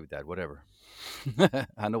 Okay, Dad, whatever."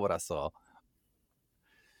 I know what I saw.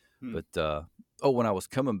 But when I was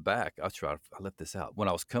coming back, I left this out. When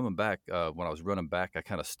I was coming back, when I was running back, I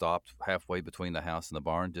kind of stopped halfway between the house and the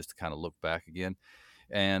barn just to kind of look back again.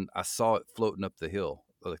 And I saw it floating up the hill,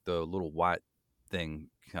 like the little white thing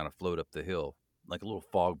kind of float up the hill, like a little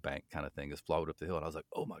fog bank kind of thing just floated up the hill. And I was like,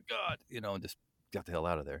 "Oh my God," and just got the hell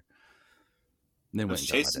out of there. And then went and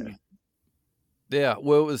got my dad. Yeah,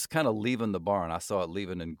 well, it was kind of leaving the barn. I saw it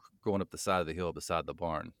leaving and going up the side of the hill beside the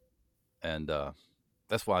barn. And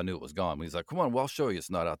that's why I knew it was gone. When he's like, "Come on, well, I'll show you it's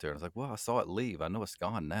not out there." And I was like, "Well, I saw it leave. I know it's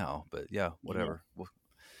gone now, but yeah, whatever." Yeah. Well,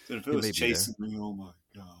 dude, if it was chasing me, oh my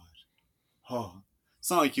God. Oh,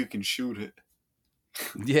 it's not like you can shoot it.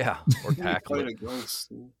 Yeah, or tackle it. A ghost,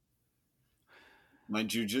 dude. My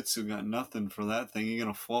jiu-jitsu got nothing for that thing. You're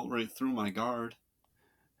going to float right through my guard.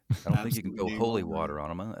 I don't think you can go holy water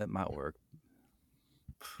on them. It might work.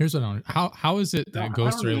 Here's what I don't. How is it that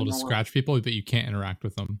ghosts are able to scratch people, but you can't interact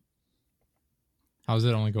with them? How does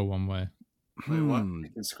it only go one way? Wait, what? They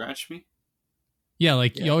can scratch me? Yeah,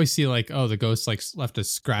 you always see the ghost left a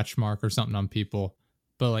scratch mark or something on people,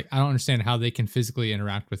 but I don't understand how they can physically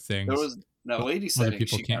interact with things. There was that lady said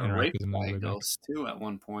she got raped by a ghost too at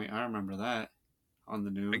one point. I remember that on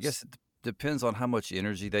the news. I guess it depends on how much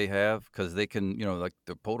energy they have, because they can, like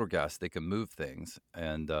the poltergeist, they can move things,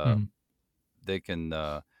 and they can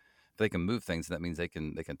if they can move things, that means they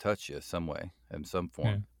can touch you some way, in some form.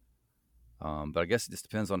 Yeah. But I guess it just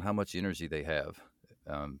depends on how much energy they have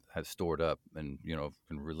stored up, and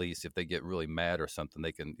can release. If they get really mad or something,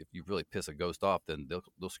 they can. If you really piss a ghost off, then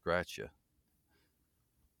they'll scratch you.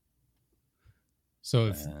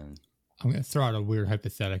 So I'm gonna throw out a weird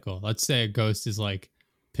hypothetical. Let's say a ghost is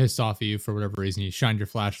pissed off at you for whatever reason. You shined your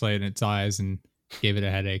flashlight in its eyes and gave it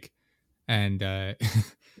a headache, and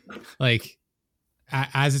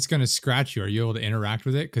as it's going to scratch you, are you able to interact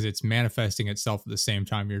with it? Because it's manifesting itself at the same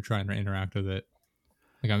time you're trying to interact with it.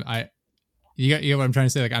 You get what I'm trying to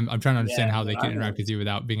say? I'm trying to understand how they can interact with you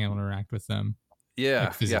without being able to interact with them.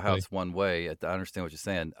 Yeah, how it's one way. I understand what you're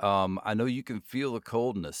saying. I know you can feel the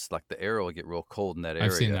coldness, like the air will get real cold in that area.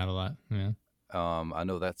 I've seen that a lot. Yeah. I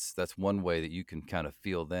know that's one way that you can kind of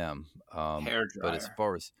feel them. Hair dryer. But as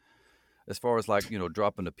far as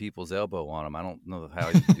dropping the people's elbow on them, I don't know how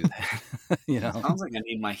you can do that. Sounds like I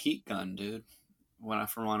need my heat gun, dude. When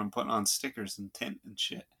I'm putting on stickers and tint and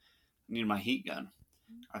shit, I need my heat gun.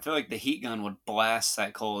 I feel like the heat gun would blast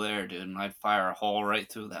that cold air, dude, and I'd fire a hole right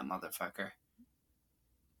through that motherfucker.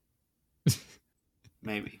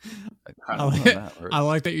 Maybe. I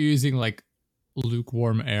like that you're using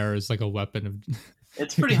lukewarm air as a weapon of.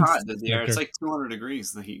 It's pretty hot. The air. It's 200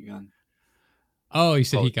 degrees. The heat gun. Oh, you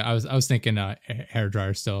said heat gun. I was thinking hair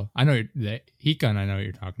dryer still. I know the heat gun. I know what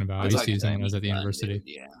you're talking about. I used to use that when I was at the university. Dude,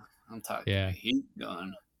 yeah, I'm talking heat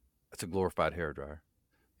gun. That's a glorified hair dryer.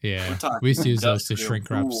 Yeah, we used to use those to shrink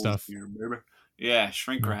wrap stuff. Yeah,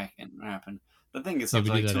 shrink wrapping. The thing is, up to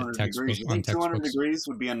 200 degrees. You think 200 degrees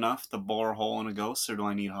would be enough to bore a hole in a ghost, or do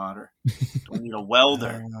I need hotter? Do I need a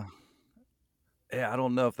welder? Yeah, I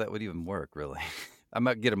don't know if that would even work, really. I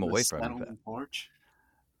might get them away from it. Porch.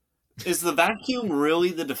 Is the vacuum really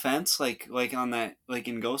the defense? Like on that,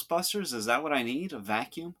 in Ghostbusters? Is that what I need? A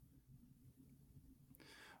vacuum?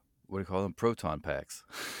 What do you call them? Proton packs.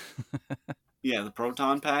 Yeah, the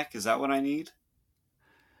proton pack. Is that what I need?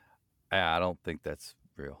 I don't think that's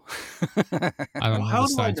real. I don't know. How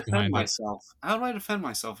do I defend myself? How do I defend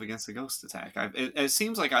myself against a ghost attack? It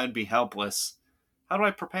seems like I'd be helpless. How do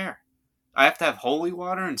I prepare? I have to have holy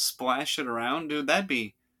water and splash it around, dude. That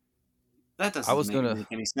doesn't make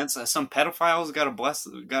any sense. Some pedophile's got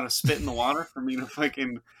to spit in the water for me to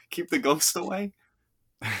fucking keep the ghost away.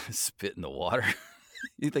 Spit in the water?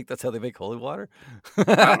 You think that's how they make holy water?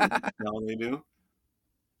 I don't know they do.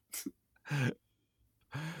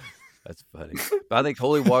 That's funny. But I think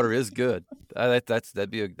holy water is good. That'd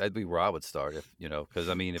be where I would start if because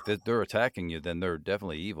I mean if they're attacking you, then they're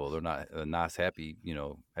definitely evil. They're not a nice, happy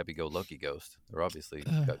happy-go-lucky ghost. They're obviously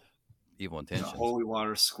got evil intentions. Holy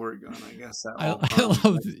water squirt gun, I guess. I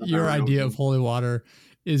love your idea of holy water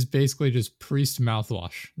is basically just priest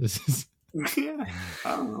mouthwash. This is yeah.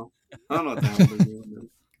 I don't know what the hell they're doing.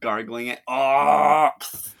 Gargling it. Oh,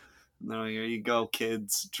 no, here you go,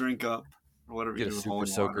 kids. Drink up. Whatever. Get a super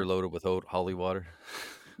soaker loaded with holy water.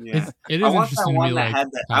 Yeah, it is interesting to me.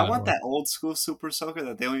 I want that old school super soaker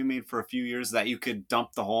that they only made for a few years that you could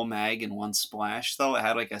dump the whole mag in one splash. Though it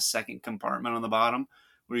had like a second compartment on the bottom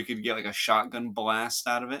where you could get like a shotgun blast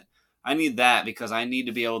out of it. I need that because I need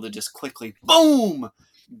to be able to just quickly boom,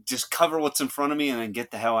 just cover what's in front of me and then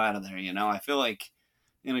get the hell out of there. I feel like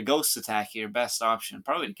in a ghost attack, your best option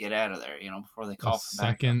probably to get out of there. Before they call for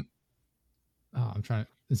second. Oh, I'm trying.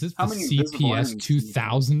 Is this the CPS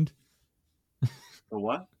 2000? The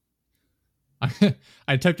what?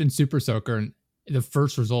 I typed in Super Soaker and the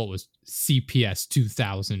first result was CPS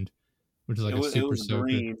 2000, which is like a Super Soaker.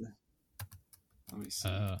 Green. Let me see.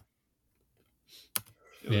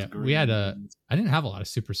 Yeah, we had I didn't have a lot of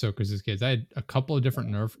Super Soakers as kids. I had a couple of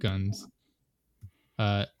different Nerf guns.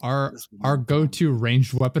 Our go-to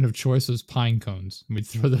ranged weapon of choice was pine cones. We'd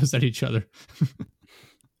throw those at each other.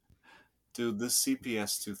 Dude, this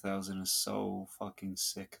CPS 2000 is so fucking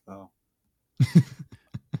sick, though. You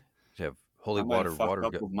have holy water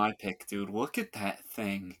up with my pick, dude. Look at that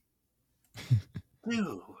thing.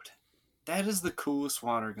 Dude, that is the coolest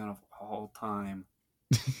water gun of all time.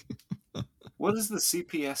 What does the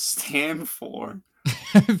CPS stand for?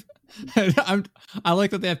 I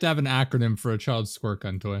like that they have to have an acronym for a child squirt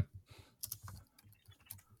gun toy.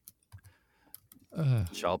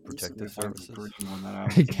 Child Protective Services.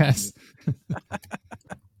 I guess.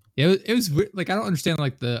 It was weird. Like I don't understand.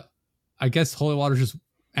 Like I guess holy water is just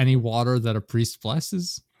any water that a priest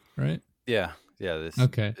blesses, right? Yeah.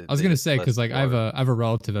 Okay. I was gonna say because like I have a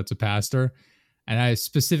relative that's a pastor, and I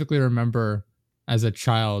specifically remember as a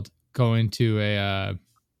child going to a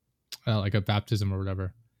like a baptism or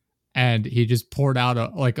whatever, and he just poured out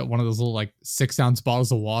one of those little like 6-ounce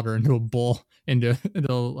bottles of water into a bowl, into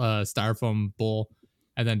a styrofoam bowl,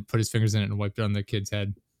 and then put his fingers in it and wiped it on the kid's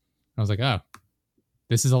head. I was like, oh,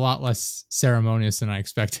 this is a lot less ceremonious than I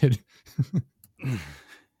expected.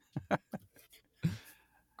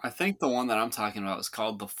 I think the one that I'm talking about is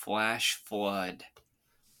called the Flash Flood.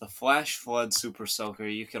 The Flash Flood Super Soaker,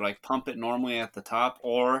 you could like pump it normally at the top,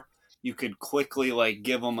 or you could quickly like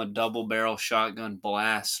give them a double barrel shotgun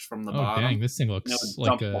blast from the bottom. Dang, this thing looks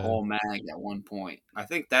like dump the whole mag at one point. I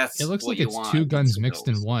think that's it looks like it's two guns mixed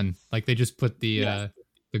in one. Like they just put the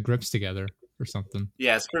grips together or something.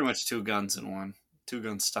 Yeah, it's pretty much two guns in one. Two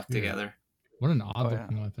guns stuck together. What an odd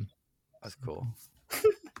looking weapon. That's cool.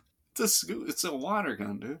 It's a water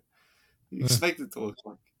gun, dude. You expect it to look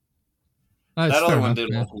like. That other one did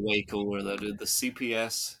look way cooler though, dude. The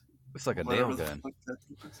CPS. Looks like a nail gun.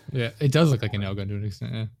 Yeah, it does look like a nail gun to an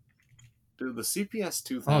extent. Yeah. Dude, the CPS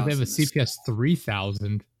 2000. Oh, they have a CPS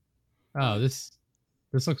 3000. Oh, this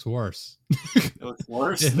looks worse. It looks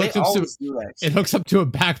worse. They always do that shit. It hooks up to a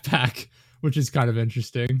backpack, which is kind of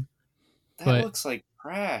interesting. That looks like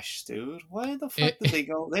trash, dude. Why the fuck did they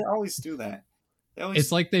go? They always do that.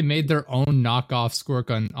 It's like they made their own knockoff squirt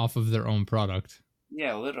gun off of their own product.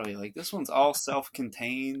 Yeah, literally. Like this one's all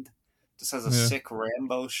self-contained. Just has a sick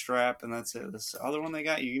Rambo strap, and that's it. This other one they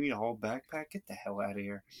got, you need a whole backpack. Get the hell out of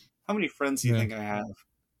here. How many friends do you think I have?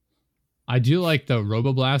 I do like the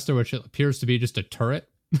Robo Blaster, which appears to be just a turret.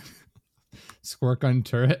 Squirt gun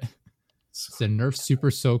turret. It's the Nerf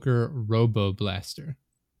Super Soaker Robo Blaster.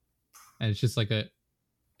 And it's just like it's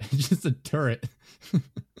just a turret.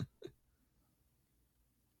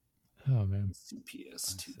 Oh man.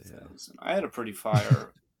 CPS 2000. I had a pretty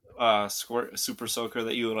fire Super Soaker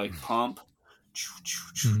that you would like pump,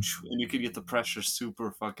 and you could get the pressure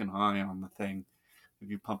super fucking high on the thing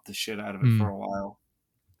if you pump the shit out of it for a while.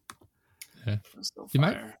 Yeah. Still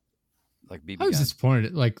fire. Like BB I was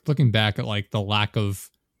disappointed, like looking back at like the lack of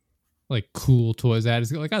like cool toys I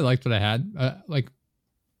had. Like I liked what I had. Like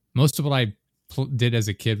most of what I did as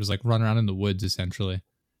a kid was like run around in the woods. Essentially,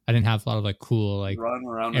 I didn't have a lot of like cool like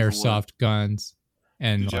airsoft guns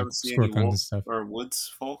and did you like ever see squirt any guns wolf and stuff. Or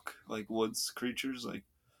woods folk, like woods creatures, like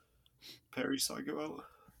Perry's talking about?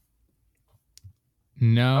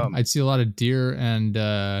 No, I'd see a lot of deer and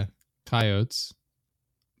coyotes,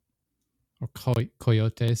 or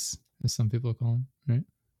coyotes, as some people call them, right?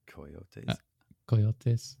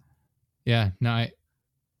 Coyotes. Yeah, no, I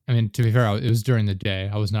mean, to be fair, it was during the day.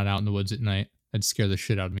 I was not out in the woods at night. That'd scare the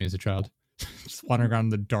shit out of me as a child. Just wandering around in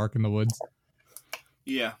the dark in the woods.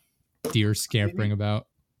 Yeah. Deer scampering about.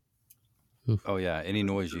 Oof. Oh yeah, any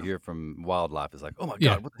noise you hear from wildlife is like, oh my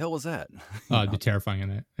god, what the hell was that? Oh, it'd be terrifying in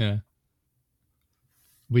it. Yeah.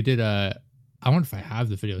 We did I wonder if I have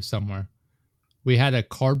the video somewhere. We had a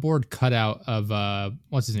cardboard cutout of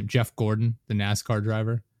what's his name, Jeff Gordon, the NASCAR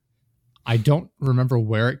driver. I don't remember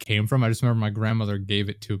where it came from. I just remember my grandmother gave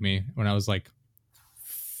it to me when I was like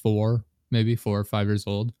 4 or 5 years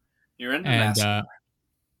old. You're into NASCAR.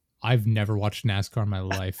 I've never watched NASCAR in my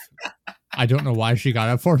life. I don't know why she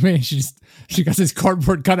got it for me. She got this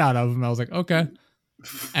cardboard cutout of him. I was like, okay.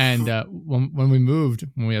 And when we moved,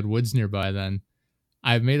 when we had woods nearby, then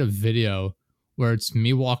I made a video where it's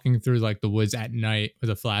me walking through like the woods at night with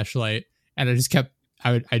a flashlight, and I just kept.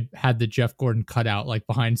 I had the Jeff Gordon cutout like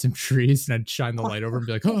behind some trees, and I'd shine the light over and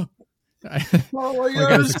be like, oh. Oh my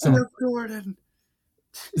God, Jeff Gordon.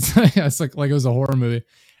 It's like it was a horror movie.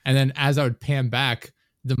 And then as I would pan back,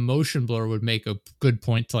 the motion blur would make a good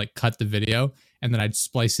point to like cut the video, and then I'd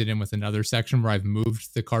splice it in with another section where I've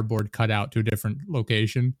moved the cardboard cutout to a different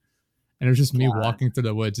location. And it was just me walking through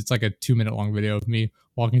the woods. It's like a 2-minute long video of me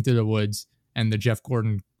walking through the woods and the Jeff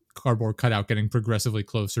Gordon cardboard cutout getting progressively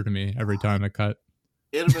closer to me every time I cut.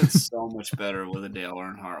 It'd have been so much better with a Dale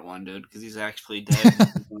Earnhardt one, dude, because he's actually dead.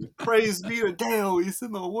 Praise be to Dale, he's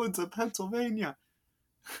in the woods of Pennsylvania.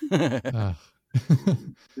 I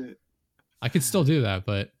could still do that,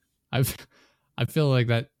 but I feel like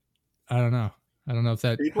that. I don't know if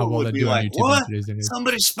that people how well that do like, on YouTube. What?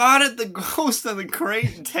 Somebody spotted the ghost of the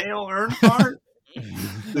great Dale Earnhardt.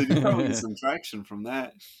 There'd probably be some traction from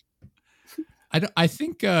that. I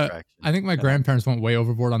think my grandparents went way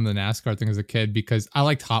overboard on the NASCAR thing as a kid because I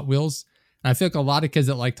liked Hot Wheels. And I feel like a lot of kids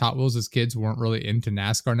that liked Hot Wheels as kids weren't really into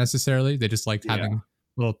NASCAR necessarily. They just liked having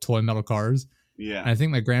little toy metal cars. Yeah. And I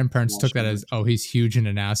think my grandparents took that as, oh, he's huge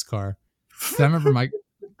into NASCAR. So I remember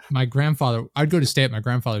my grandfather, I'd go to stay at my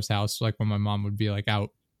grandfather's house, like when my mom would be like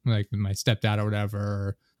out, like with my stepdad or whatever,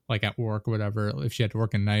 or like at work or whatever. If she had to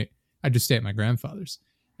work at night, I'd just stay at my grandfather's.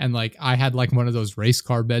 And like I had like one of those race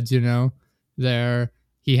car beds, there.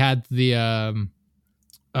 He had the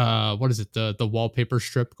what is it, the wallpaper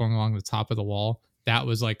strip going along the top of the wall. That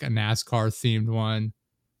was like a NASCAR themed one.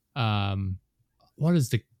 What is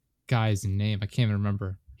the guy's name? I can't even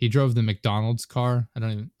remember. He drove the McDonald's car. I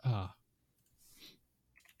don't even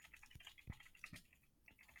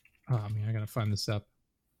I mean, I gotta find this up.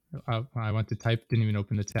 I went to type, didn't even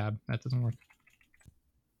open the tab. That doesn't work.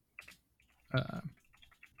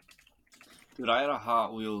 Dude, I had a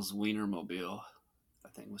Hot Wheels Wienermobile.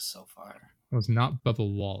 That thing was so fire. It was not Bubba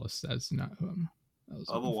Wallace. That's not who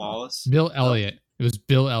Bubba Wallace? Bill Elliott. It was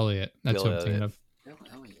Bill Elliott. That's what I'm thinking of. Bill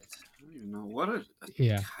Elliott. I don't even know. What a...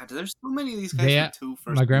 Yeah. God, there's so many of these guys.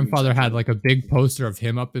 My grandfather had like a big poster of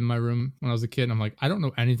him up in my room when I was a kid. And I'm like, I don't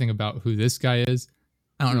know anything about who this guy is.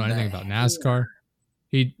 I don't know anything about NASCAR.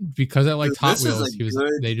 Because I liked Hot Wheels,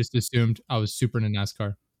 they just assumed I was super into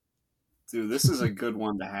NASCAR. Dude, this is a good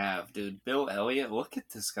one to have, dude. Bill Elliott, look at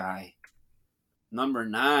this guy. Number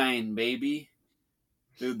 9, baby.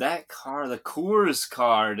 Dude, that car, the Coors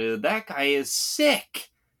car, dude, that guy is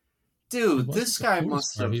sick. Dude, this guy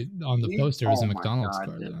must have... on the poster, it was a McDonald's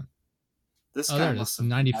car, though. This guy must have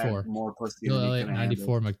 94. More pussy Bill than Elliott,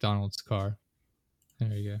 94 McDonald's car.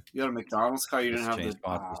 There you go. You got a McDonald's car? You didn't have the...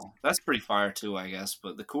 Wow. That's pretty fire, too, I guess.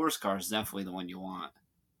 But the Coors car is definitely the one you want.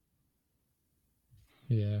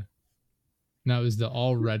 Yeah. No, it was the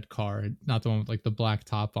all red car, not the one with like the black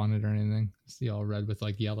top on it or anything. It's the all red with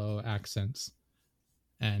like yellow accents.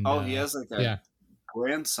 And he has like a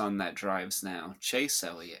grandson that drives now, Chase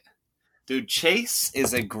Elliott. Dude, Chase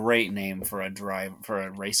is a great name for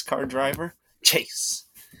a race car driver. Chase.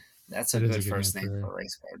 That's a good first name for a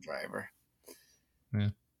race car driver. Yeah.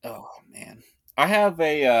 Oh man.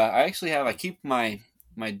 I keep my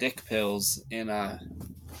dick pills in a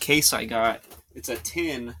case I got. It's a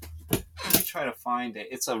tin. Let me try to find it.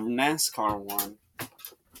 It's a NASCAR one.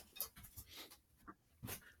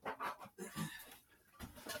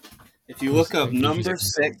 If you look up number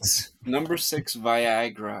 6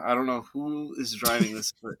 Viagra, I don't know who is driving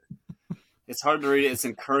this, but it's hard to read it. It's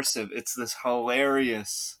in cursive. It's this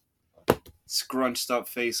hilarious scrunched up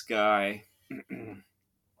face guy.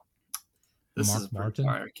 This Mark is a Martin?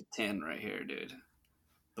 fire tin right here, dude.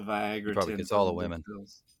 The Viagra tin. Probably gets all the women.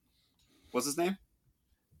 What's his name?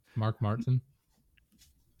 Mark Martin.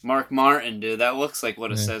 Mark Martin, dude. That looks like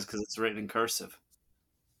what it says because it's written in cursive.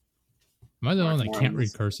 Am I the one that can't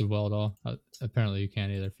read cursive well at all? Apparently you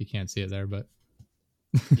can't either if you can't see it there, but...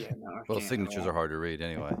 Yeah, no, well, signatures are hard to read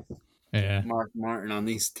anyway. Yeah. Mark Martin on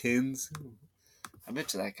these tins. I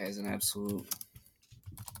bet you that guy's an absolute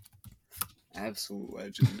Absolute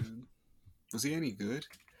legend, man. Was he any good?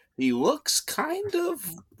 He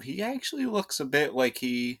actually looks a bit like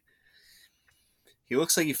he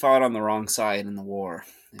looks like he fought on the wrong side in the war,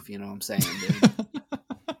 if you know what I'm saying, dude.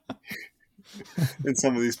 In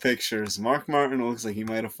some of these pictures, Mark Martin looks like he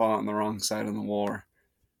might have fought on the wrong side in the war.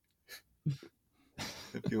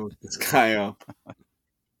 If you look this guy up.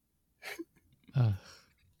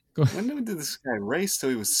 When did this guy race till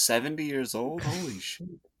he was 70 years old? Holy shit.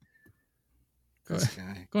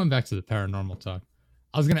 Going back to the paranormal talk,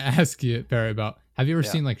 I was going to ask you, Perry, about, have you ever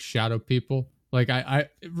seen like shadow people? Like I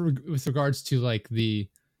with regards to like the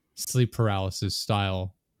sleep paralysis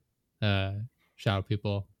style shadow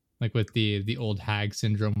people, like with the old hag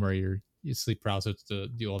syndrome where you sleep paralysis,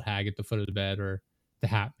 the old hag at the foot of the bed, or the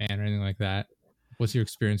Hat Man or anything like that. What's your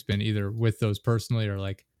experience been either with those personally or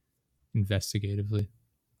like investigatively?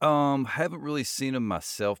 Haven't really seen them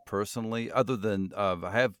myself personally, other than I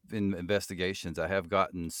have in investigations. I have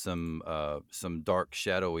gotten some dark,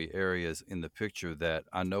 shadowy areas in the picture that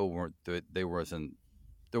I know weren't there wasn't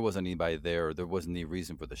anybody there. Or there wasn't any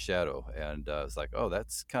reason for the shadow, and it's like, oh,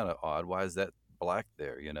 that's kind of odd. Why is that black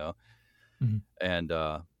there? You know, and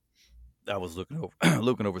I was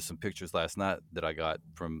looking over some pictures last night that I got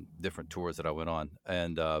from different tours that I went on,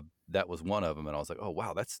 and that was one of them. And I was like, oh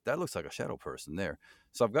wow, that looks like a shadow person there.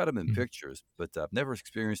 So I've got them in pictures, but I've never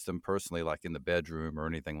experienced them personally, like in the bedroom or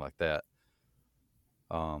anything like that.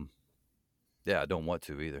 Yeah, I don't want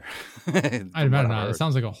to either. I'd imagine not. It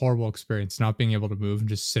sounds like a horrible experience, not being able to move and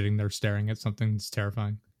just sitting there staring at something that's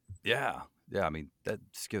terrifying. Yeah. I mean, that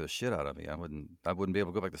scared the shit out of me. I wouldn't be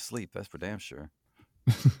able to go back to sleep. That's for damn sure.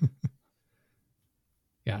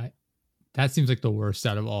 Yeah, that seems like the worst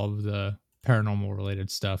out of all of the paranormal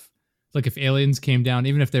related stuff. Like if aliens came down,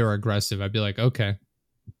 even if they were aggressive, I'd be like, okay,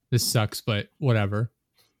 this sucks, but whatever.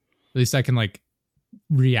 At least I can like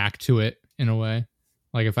react to it in a way.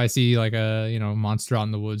 Like if I see like a monster out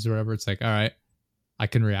in the woods or whatever, it's like, all right, I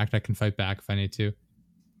can react. I can fight back if I need to.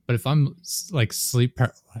 But if I'm like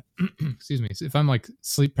excuse me, if I'm like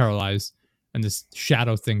sleep paralyzed and this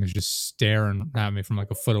shadow thing is just staring at me from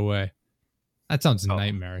like a foot away, that sounds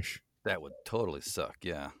nightmarish. That would totally suck.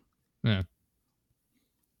 Yeah. Yeah.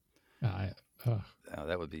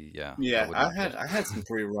 That would be, yeah. Yeah, I had some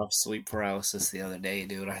pretty rough sleep paralysis the other day,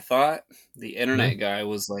 dude. I thought the internet guy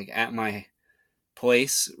was like at my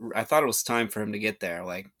place. I thought it was time for him to get there,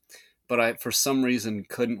 but I for some reason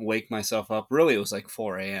couldn't wake myself up. Really, it was like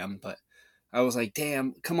 4 a.m., but I was like,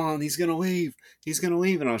 damn, come on, he's gonna leave.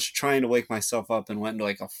 And I was trying to wake myself up and went into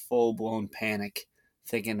like a full-blown panic,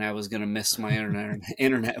 thinking I was gonna miss my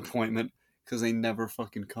internet appointment because they never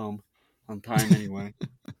fucking come on time anyway.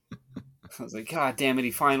 I was like, God damn it,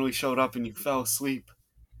 he finally showed up and you fell asleep.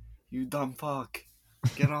 You dumb fuck.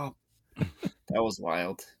 Get up. That was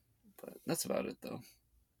wild. But that's about it, though.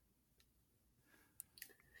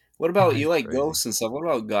 What about, you like crazy ghosts and stuff? What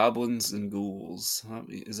about goblins and ghouls?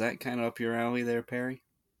 Is that kind of up your alley there, Perry?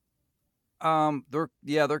 They're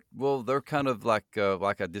kind of like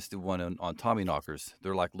I just did one on Tommy Knockers.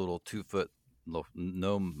 They're like little 2-foot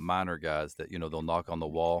gnome miner guys that, they'll knock on the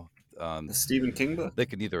wall. The Stephen King book? They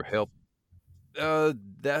can either help.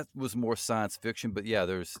 That was more science fiction, but yeah,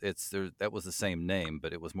 that was the same name,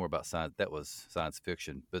 but it was more about science. That was science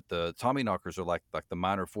fiction. But the Tommy Knockers are like the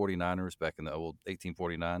minor 49ers back in the old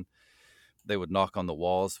 1849. They would knock on the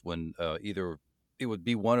walls when either it would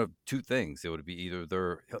be one of two things. It would be either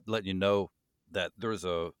they're letting you know that there's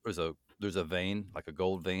a vein, like a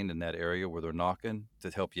gold vein in that area where they're knocking to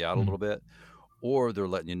help you out a little bit, or they're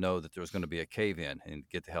letting you know that there's going to be a cave in and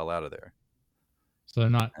get the hell out of there. So they're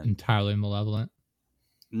not entirely malevolent.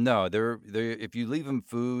 No, they're if you leave them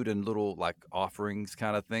food and little like offerings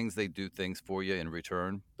kind of things, they do things for you in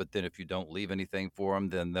return. But then if you don't leave anything for them,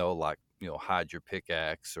 then they'll like, hide your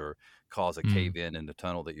pickaxe or cause a cave in the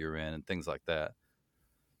tunnel that you're in and things like that.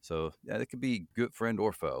 So yeah, it could be good friend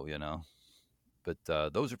or foe,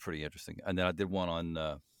 But those are pretty interesting. And then I did one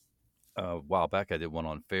on a while back. I did one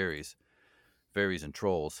on fairies and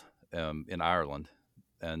trolls in Ireland,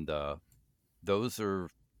 and those are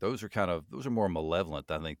more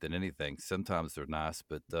malevolent, I think, than anything. Sometimes they're nice,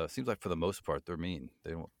 but it seems like for the most part they're mean.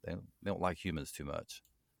 They don't like humans too much.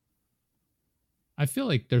 I feel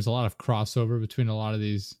like there's a lot of crossover between a lot of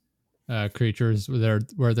these creatures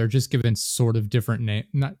where they're just given sort of different name,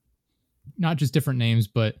 not just different names,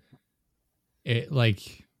 but it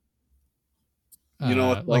like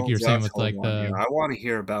like you're saying with like the I want to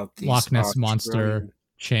hear about these Loch Ness monster,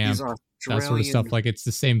 champ, that sort of stuff. Like it's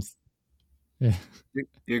the same. Yeah.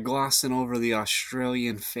 You're glossing over the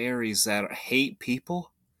Australian fairies that hate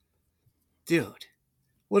people? Dude,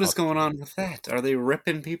 What is going on with that? Are they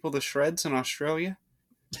ripping people to shreds in Australia?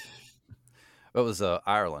 It was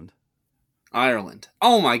Ireland. Ireland.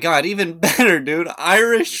 Oh my god, even better, dude.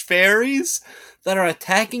 Irish fairies that are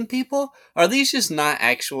attacking people? Are these just not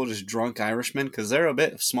actual, just drunk Irishmen? Because they're a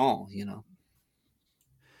bit small, you know.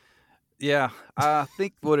 Yeah, I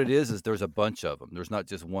think what it is there's a bunch of them. There's not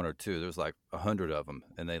just one or two. There's like 100 of them,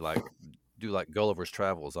 and they like do like Gulliver's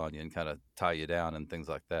Travels on you and kind of tie you down and things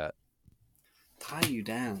like that. Tie you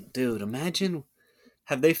down, dude. Imagine,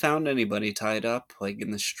 have they found anybody tied up like in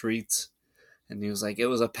the streets? And he was like, it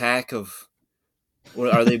was a pack of.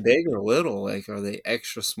 What, are they big or little? Like, are they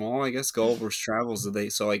extra small? I guess Gulliver's Travels. Did they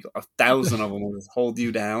so like 1,000 of them will hold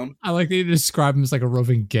you down? I like that you describe them as like a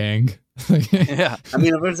roving gang. Yeah, I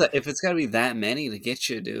mean, if it's got to be that many to get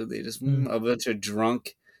you, dude, they just a bunch of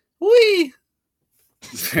drunk. Wee.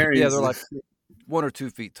 Yeah, they're like 1 or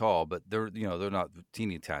 2 feet tall, but they're not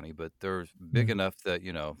teeny tiny, but they're big enough that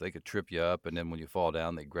they could trip you up, and then when you fall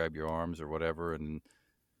down, they grab your arms or whatever and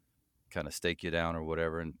kind of stake you down or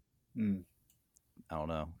whatever. And I don't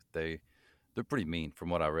know, they're pretty mean from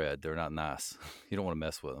what I read. They're not nice. You don't want to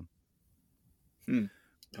mess with them.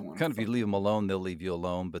 Kind of, if you leave them alone, they'll leave you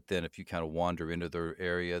alone. But then if you kind of wander into their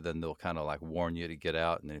area, then they'll kind of like warn you to get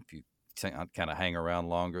out. And then if you kind of hang around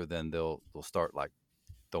longer, then they'll start like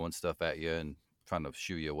throwing stuff at you and trying to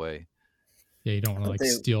shoo you away. Yeah, you don't want to like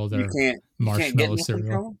steal their marshmallow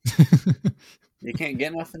cereal. You can't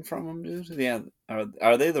get nothing from them, dude. Yeah,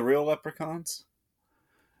 are they the real leprechauns?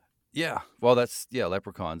 Yeah, well,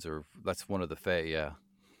 leprechauns that's one of the fae. Yeah,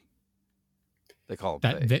 they call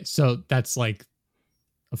them fae. So that's like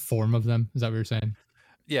a form of them. Is that what you're saying?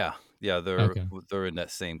 Yeah, they're in that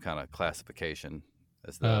same kind of classification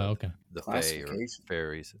as the fae or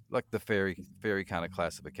fairies, like the fairy kind of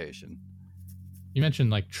classification. You mentioned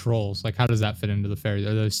like trolls. Like, how does that fit into the fairies?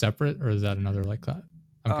 Are those separate, or is that another like that?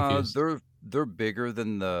 I'm confused. They're bigger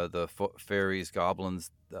than the fairies, goblins,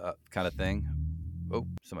 kind of thing. Oh,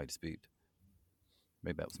 somebody just beeped.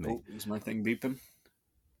 Maybe that was me. Oh, is my thing beeping?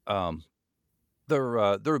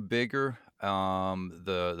 They're bigger.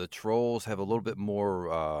 The trolls have a little bit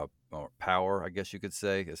more power, I guess you could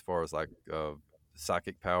say, as far as like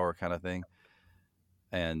psychic power kind of thing.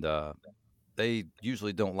 And they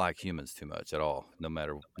usually don't like humans too much at all. No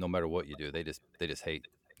matter what you do, they just hate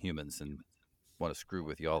humans and want to screw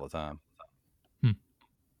with you all the time.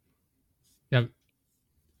 Yeah,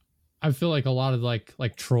 I feel like a lot of like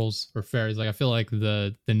trolls or fairies. Like I feel like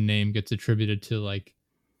the name gets attributed to like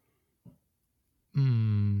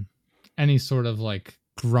any sort of like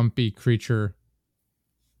grumpy creature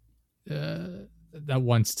that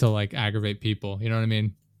wants to like aggravate people. You know what I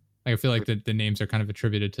mean? Like I feel like the names are kind of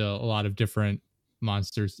attributed to a lot of different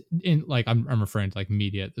monsters. In like I'm referring to like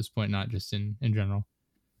media at this point, not just in general.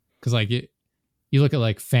 Because like you look at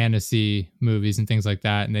like fantasy movies and things like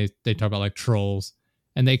that, and they talk about like trolls,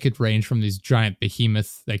 and they could range from these giant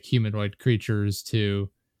behemoth like humanoid creatures to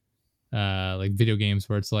like video games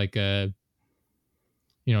where it's like a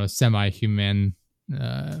semi-human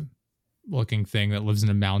looking thing that lives in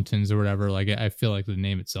the mountains or whatever. Like I feel like the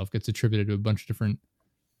name itself gets attributed to a bunch of different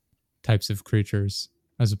types of creatures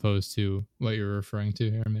as opposed to what you're referring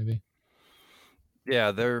to here, maybe.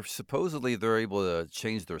 Yeah, they're able to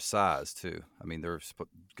change their size too. I mean, they're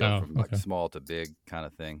go from like small to big kind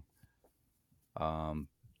of thing. I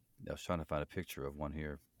was trying to find a picture of one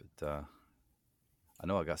here, but I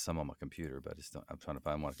know I got some on my computer, but I'm trying to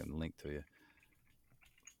find one I can link to you.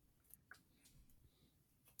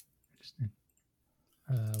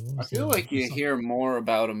 I feel like you hear more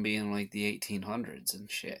about them being like the 1800s and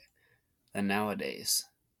shit than nowadays.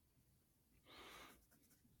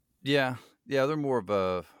 Yeah, they're more of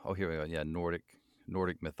a here we go. Yeah,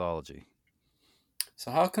 Nordic mythology.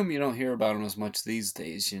 So how come you don't hear about them as much these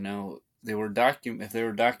days? You know, if they were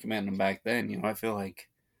documenting them back then, you know, I feel like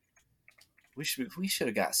we should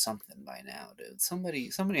have got something by now, dude.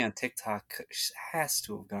 Somebody on TikTok has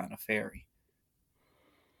to have gotten a fairy.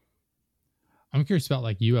 I'm curious about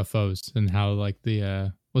like UFOs and how like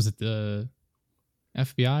the was it the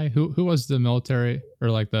FBI? Who was the military or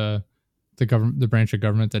like the government, the branch of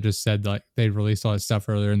government that just said like they released all that stuff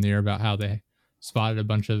earlier in the year about how they spotted a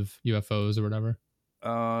bunch of UFOs or whatever?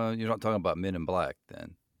 You're not talking about Men in Black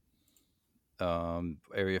then?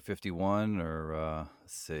 Area 51 or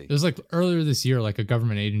let's see. It was like earlier this year, like a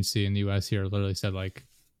government agency in the US here literally said like,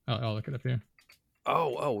 I'll look it up here.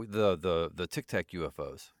 Oh, the Tic Tac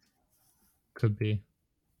UFOs. Could be.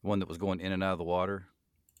 One that was going in and out of the water.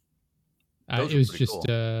 It was just cool.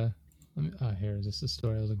 Here is this the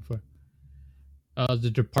story I was looking for?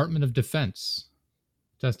 The Department of Defense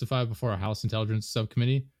testified before a House Intelligence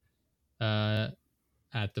Subcommittee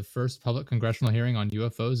at the first public congressional hearing on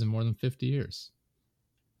UFOs in more than 50 years.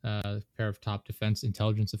 A pair of top defense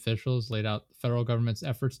intelligence officials laid out the federal government's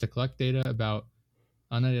efforts to collect data about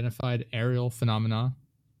unidentified aerial phenomena.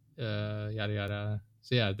 Yada yada.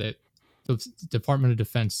 So yeah, the Department of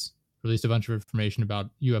Defense released a bunch of information about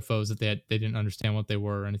UFOs that they didn't understand what they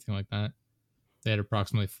were or anything like that. They had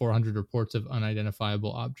approximately 400 reports of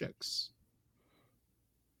unidentifiable objects.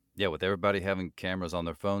 Yeah, with everybody having cameras on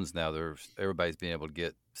their phones now, everybody's being able to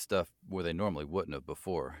get stuff where they normally wouldn't have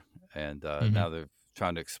before. And now they're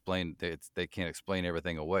trying to explain. They can't explain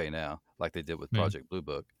everything away now, like they did with Project Blue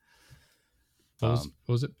Book. What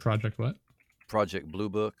was it? Project what? Project Blue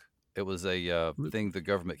Book. It was a thing the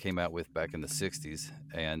government came out with back in the 60s,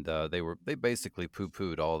 and they basically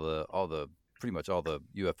poo-pooed pretty much all the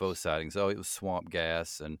UFO sightings. Oh, it was swamp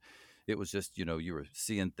gas, and it was just, you were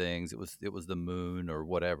seeing things. It was the moon or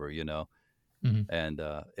whatever, and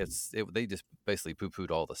they just basically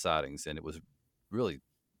poo-pooed all the sightings, and it was really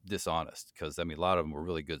dishonest because a lot of them were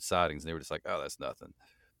really good sightings, and they were just like, oh, that's nothing.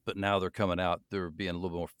 But now they're coming out, they're being a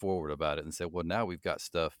little more forward about it and said, well, now we've got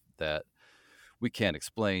stuff that we can't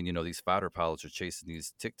explain. These fighter pilots are chasing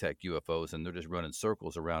these Tic Tac UFOs, and they're just running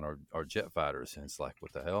circles around our jet fighters. And it's like,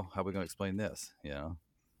 what the hell? How are we going to explain this? Yeah.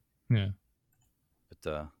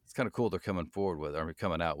 But it's kind of cool they're coming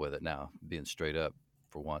out with it now, being straight up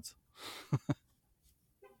for once.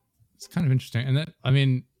 It's kind of interesting. And that,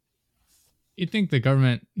 you'd think the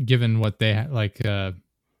government, given what they like the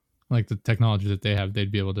technology that they have,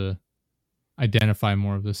 they'd be able to identify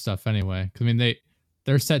more of this stuff anyway. 'Cause,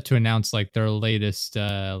 they're set to announce their latest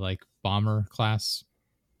bomber class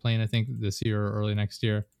plane, I think this year or early next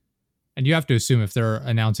year. And you have to assume if they're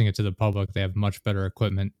announcing it to the public, they have much better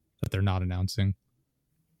equipment that they're not announcing.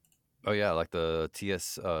 Oh yeah, like the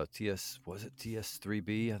was it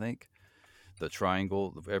TS-3B, I think? The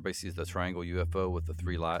triangle, everybody sees the triangle UFO with the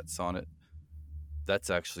 3 lights on it. That's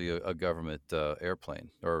actually a government airplane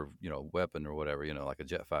or, weapon or whatever, like a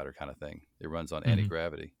jet fighter kind of thing. It runs on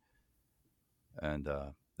anti-gravity. And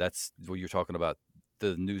that's what you're talking about,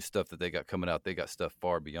 the new stuff that they got coming out. They got stuff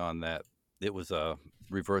far beyond that. It was a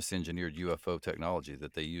reverse engineered UFO technology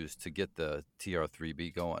that they used to get the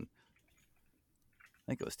TR-3B going. I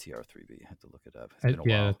think it was TR-3B. I have to look it up. It's been a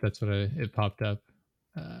while. That's what it popped up.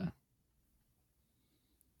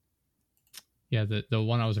 The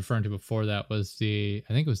one I was referring to before that was I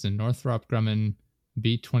think it was the Northrop Grumman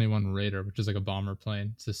B-21 Raider, which is like a bomber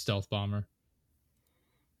plane. It's a stealth bomber.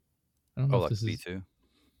 I don't know if this B-2? is...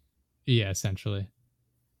 Yeah, essentially.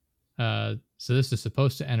 So this is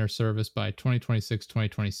supposed to enter service by 2026,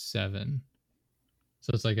 2027.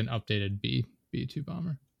 So it's like an updated B-2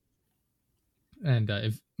 bomber. And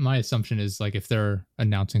if my assumption is if they're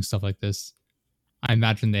announcing stuff like this, I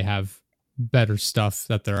imagine they have better stuff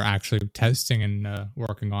that they're actually testing and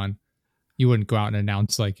working on. You wouldn't go out and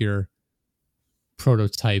announce your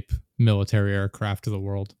prototype military aircraft to the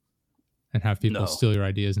world and have people steal your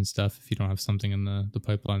ideas and stuff if you don't have something in the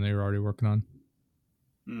pipeline that you're already working on.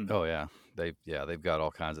 Oh yeah, they've got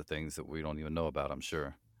all kinds of things that we don't even know about, I'm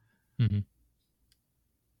sure. Mm-hmm.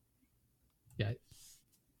 Yeah,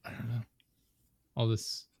 I don't know. All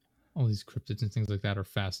these cryptids and things like that are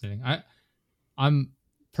fascinating. I'm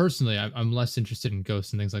personally less interested in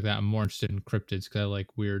ghosts and things like that. I'm more interested in cryptids because I like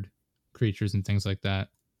weird creatures and things like that.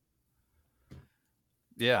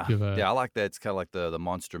 Yeah, I like that. It's kind of like the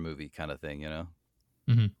monster movie kind of thing,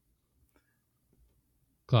 Mm-hmm.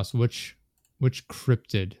 Klaus, which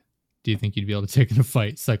cryptid do you think you'd be able to take in a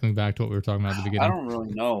fight? Cycling back to what we were talking about at the beginning. I don't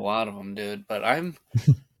really know a lot of them, dude, but I'm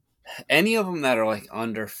any of them that are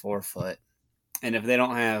under 4 foot, and if they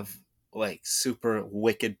don't have super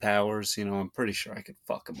wicked powers, I'm pretty sure I could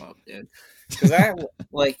fuck them up, dude. Because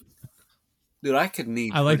dude, I could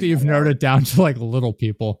knee. I like that you've narrowed it down to little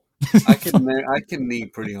people. I can knee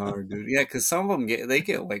pretty hard, dude. Yeah, because some of them get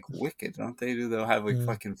wicked, don't they? They'll have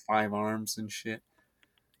fucking 5 arms and shit.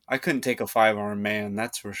 I couldn't take a 5-arm man,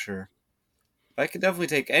 that's for sure. But I could definitely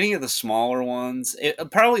take any of the smaller ones.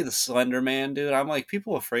 Probably the Slender Man, dude. I'm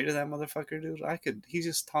people afraid of that motherfucker, dude. He's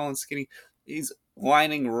just tall and skinny. He's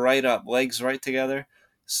lining right up, legs right together.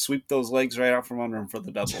 Sweep those legs right out from under him for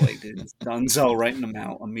the double leg, dude. It's Dunzo right in the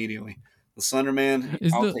mouth immediately. The Slender Man,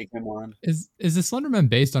 I'll take him on. Is the Slender Man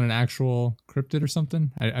based on an actual cryptid or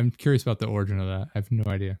something? I'm curious about the origin of that. I have no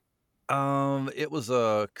idea. It was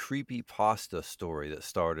a creepypasta story that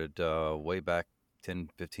started way back 10,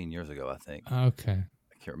 15 years ago, I think. Okay.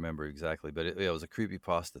 I can't remember exactly, but it was a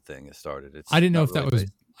creepypasta thing that started. I didn't know if that was...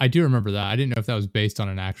 I do remember that. I didn't know if that was based on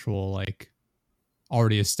an actual,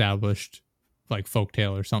 already established,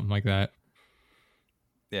 folktale or something like that.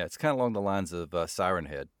 Yeah, it's kind of along the lines of Siren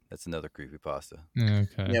Head. That's another creepypasta.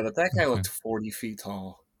 Okay. Yeah, but that guy looked 40 feet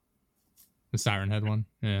tall. The Siren Head one?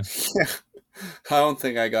 Yeah. I don't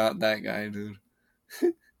think I got that guy, dude.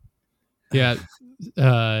 Yeah.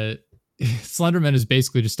 Slenderman is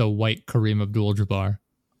basically just a white Kareem Abdul-Jabbar.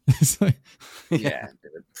 Like, yeah,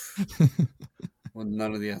 dude. With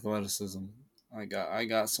none of the athleticism. I got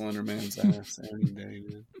Slenderman's ass any day,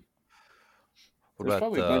 dude. There's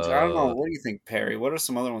probably a bunch. I don't know. What do you think, Perry? What are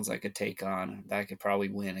some other ones I could take on that I could probably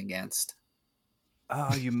win against?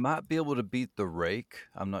 You might be able to beat the Rake.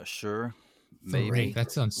 I'm not sure. Maybe. The Rake.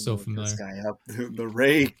 That sounds so familiar. This guy up, the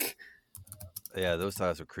Rake. Yeah, those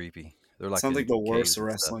guys are creepy. They're like sounds like the worst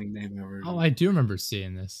wrestling name ever. Oh, I do remember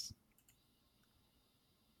seeing this.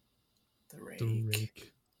 The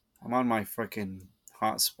Rake. I'm on my freaking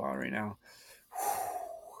hotspot right now.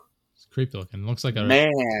 It's creepy looking. Looks like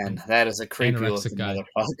that is a creepy looking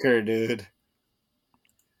motherfucker, dude.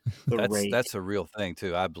 That's a real thing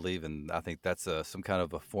too. I believe I think that's some kind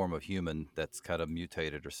of a form of human that's kind of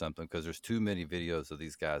mutated or something, because there's too many videos of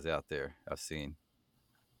these guys out there I've seen.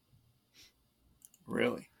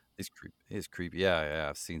 Really? It's creepy. Yeah.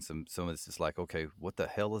 I've seen some of it's just like, okay, what the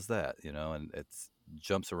hell is that? And it's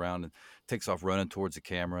jumps around and takes off running towards the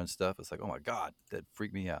camera and stuff. It's like, oh my God, that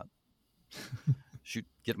freaked me out.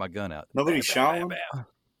 Get my gun out. Nobody shot him?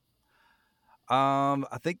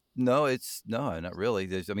 I think no, not really.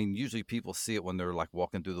 Usually people see it when they're like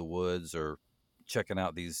walking through the woods or checking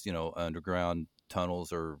out these, underground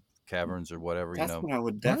tunnels or caverns or whatever. That's what I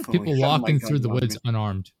would definitely. People walking through the woods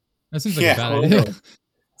unarmed. That seems like a bad idea.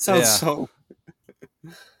 Sounds so.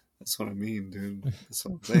 That's what I mean, dude. That's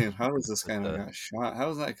what I'm saying. How does this guy not got shot? How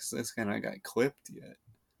is that? Because this guy not got clipped yet.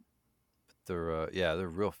 They're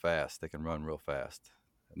real fast. They can run real fast,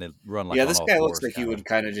 and they run like this guy looks like he would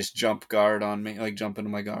kind of just jump guard on me, like jump into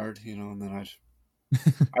my guard, and then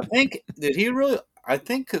I think I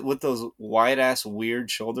think with those wide ass weird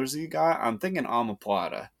shoulders you got, I'm thinking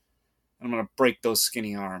omoplata. I'm gonna break those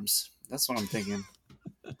skinny arms. That's what I'm thinking.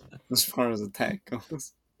 As far as attack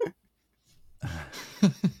goes.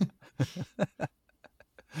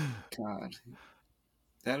 God,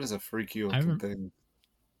 that is a freaky looking thing.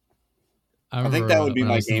 I think that would be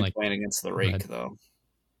my game plan against the Rake, though.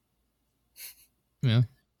 Yeah,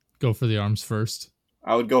 go for the arms first.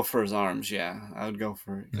 I would go for his arms. Yeah, I would go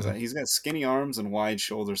for it because he's got skinny arms and wide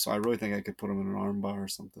shoulders. So I really think I could put him in an arm bar or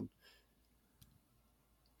something.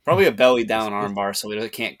 Probably a belly down arm bar, so he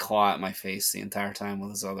can't claw at my face the entire time with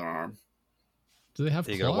his other arm. Do they have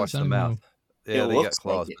claws? You gotta watch the mouth. Yeah, they got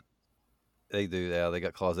claws. Like they do. Yeah, they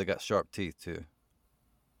got claws. They got sharp teeth too.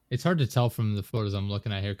 It's hard to tell from the photos I'm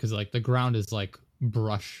looking at here because like the ground is like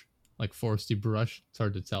brush, like foresty brush. It's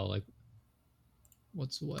hard to tell like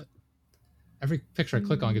what's what. Every picture I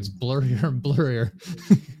click on gets blurrier and blurrier.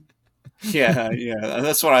 yeah,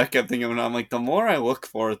 that's what I kept thinking. I'm like, the more I look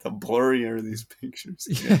for it, the blurrier these pictures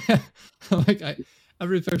get. Yeah, like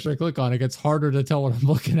every picture I click on, it gets harder to tell what I'm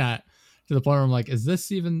looking at. To the point where I'm like, is this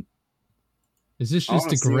just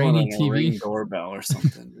a grainy TV? A Ring doorbell or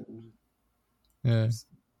something. Yeah,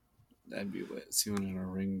 that'd be lit. See one in a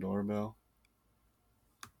Ring doorbell.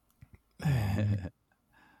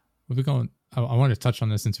 We're going. I want to touch on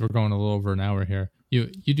this since we're going a little over an hour here. You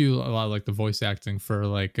do a lot of like the voice acting for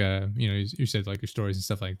like you said like your stories and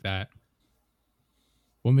stuff like that.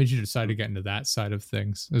 What made you decide to get into that side of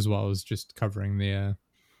things as well as just covering the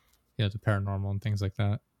the paranormal and things like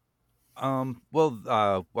that?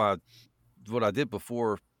 What I did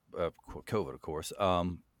before COVID, of course,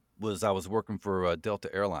 was I was working for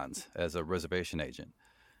Delta Airlines as a reservation agent.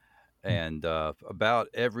 And about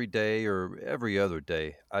every day or every other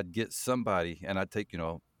day, I'd get somebody, and I'd take,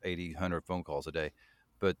 80, 100 phone calls a day.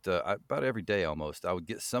 But about every day almost, I would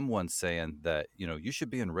get someone saying that, you should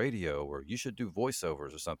be in radio or you should do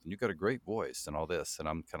voiceovers or something. You got a great voice and all this. And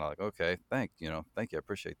I'm kind of like, okay, thank you. I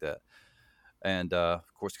appreciate that. And of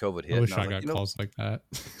course, COVID hit. I wish I got calls like that.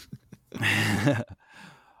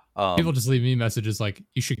 People just leave me messages like,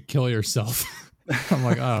 you should kill yourself. I'm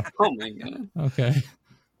like, oh my God. Okay.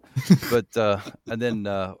 But and then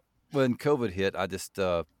when COVID hit, I just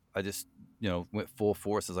went full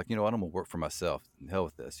force. I was like, I'm gonna work for myself. Hell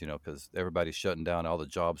with this, because everybody's shutting down. All the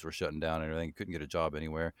jobs were shutting down and everything. Couldn't get a job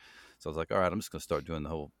anywhere. So I was like, all right, I'm just gonna start doing the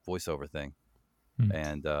whole voiceover thing.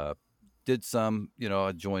 And did some,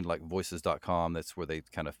 I joined like voices.com. That's where they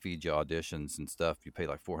kind of feed you auditions and stuff. You pay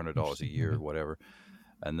like $400 a year or whatever.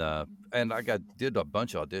 And I did a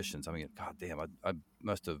bunch of auditions. I mean, God damn, I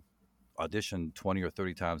must have auditioned 20 or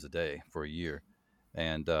 30 times a day for a year.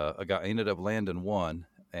 And I ended up landing one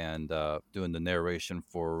and doing the narration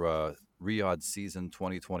for Riyadh season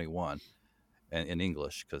 2021. and in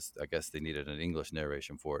English, because I guess they needed an English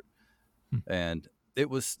narration for it. And it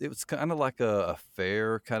was kind of like a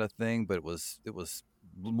fair kind of thing, but it was a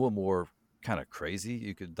little more kind of crazy.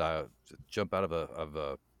 You could jump out of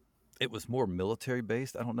a. It was more military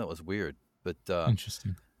based. I don't know. It was weird, but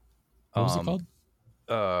interesting. What was it called?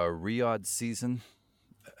 Riyadh Season,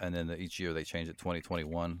 and then each year they changed it.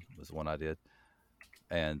 2021 was the one I did,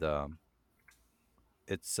 and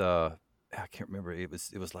it's I can't remember. It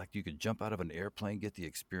was like you could jump out of an airplane, get the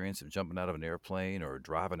experience of jumping out of an airplane or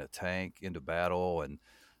driving a tank into battle and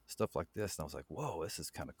stuff like this. And I was like, whoa, this is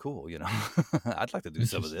kind of cool. I'd like to do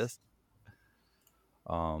some of this.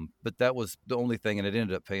 But that was the only thing, and it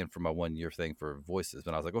ended up paying for my 1 year thing for voices.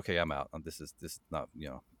 But I was like, okay, I'm out. This is not,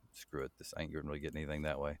 screw it. This ain't really getting anything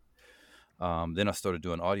that way. Then I started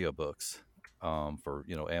doing audiobooks for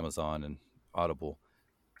Amazon and Audible,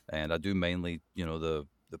 and I do mainly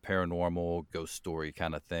the paranormal ghost story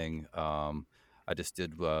kind of thing. I just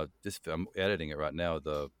did I'm editing it right now,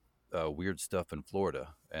 the weird stuff in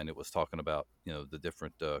Florida, and it was talking about the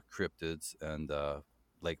different cryptids and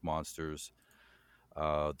lake monsters,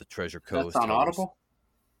 the Treasure Coast. That's on Audible?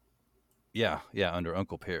 Yeah, under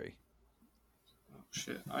Uncle Perry. Oh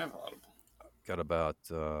shit, I have Audible. Got about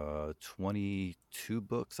 22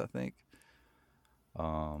 books, I think.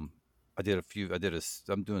 I'm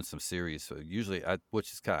doing some series, so usually,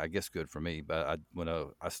 which is kind of, I guess, good for me. But when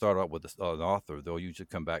I start out with an author, they'll usually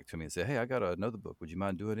come back to me and say, "Hey, I got another book. Would you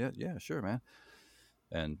mind doing it?" Yeah, sure, man.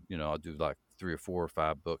 And I'll do like 3 or 4 or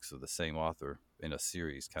 5 books of the same author in a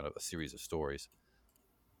series, kind of a series of stories.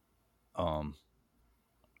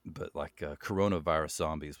 But like Coronavirus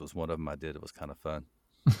Zombies was one of them I did. It was kind of fun.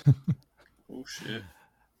 Oh shit!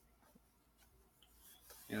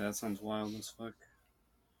 Yeah, that sounds wild as fuck.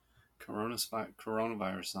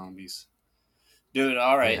 Coronavirus zombies. Dude,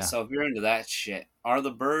 alright, yeah. So if you're into that shit, are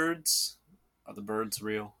the birds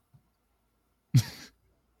real?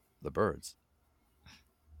 The birds?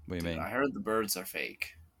 What do you mean? I heard the birds are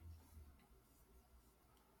fake.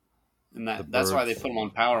 And that's why they put them on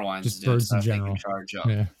power lines. Just birds in general. They can charge up.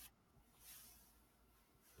 Yeah.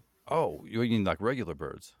 Oh, you mean like regular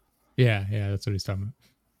birds? Yeah, that's what he's talking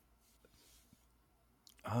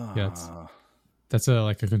about. Yeah, that's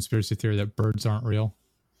a conspiracy theory that birds aren't real.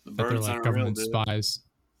 The birds they're aren't government real, spies.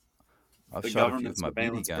 I've shot a few of my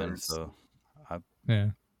BB guns, so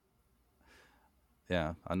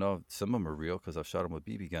yeah, I know some of them are real because I've shot them with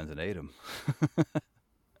BB guns and ate them.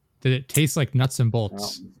 Did it taste like nuts and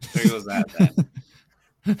bolts? Well, there goes that then.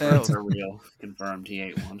 Birds are real. Confirmed. He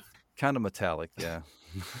ate one. Kind of metallic, yeah.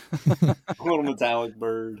 A little metallic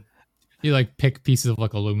bird. You pick pieces of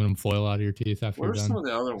aluminum foil out of your teeth after you're done. Where's some of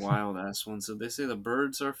the other wild ass ones? Did they say the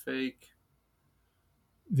birds are fake?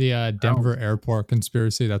 The Denver airport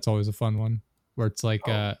conspiracy, that's always a fun one. Where it's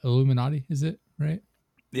Illuminati, is it, right?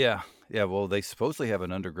 Yeah. Well, they supposedly have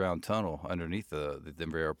an underground tunnel underneath the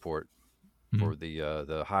Denver airport for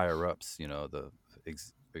the higher ups, the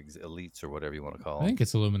elites or whatever you want to call them. I think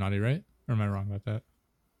it's Illuminati, right? Or am I wrong about that?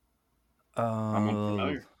 I'm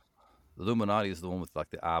unfamiliar. Illuminati is the one with the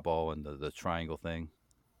eyeball and the triangle thing.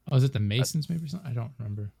 Oh, is it the Masons maybe? I don't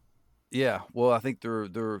remember. Yeah, well, I think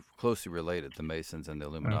they're closely related, the Masons and the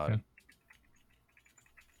Illuminati. Okay.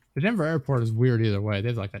 The Denver airport is weird either way. They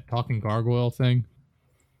have that talking gargoyle thing.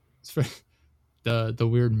 It's the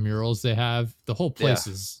weird murals they have. The whole place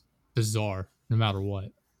is bizarre, no matter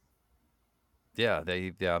what. Yeah,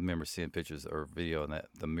 I remember seeing pictures or video on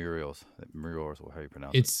the murals, or how you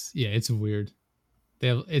pronounce it. It's weird.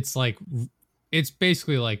 It's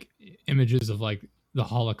basically images of the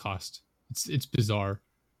Holocaust. It's bizarre.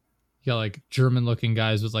 You got German looking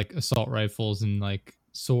guys with assault rifles and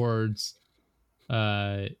swords.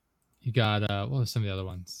 You got what are some of the other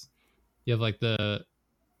ones? You have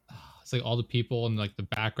it's all the people and the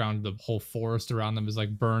background, the whole forest around them is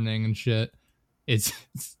burning and shit. It's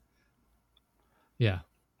yeah.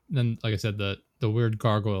 Then like I said, the weird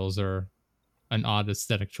gargoyles are an odd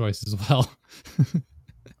aesthetic choice as well.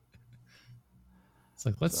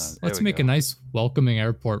 It's let's make a nice welcoming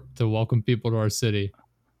airport to welcome people to our city.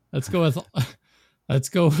 Let's go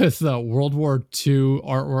with World War II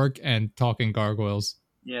artwork and talking gargoyles.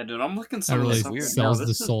 Yeah, dude, I'm looking some really weird. Sells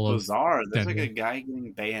the soul bizarre. There's a guy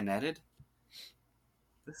getting bayoneted.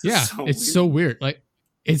 It's so weird.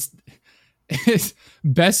 It's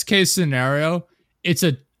best case scenario. It's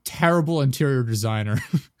a terrible interior designer.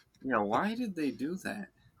 Yeah, why did they do that?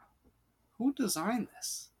 Who designed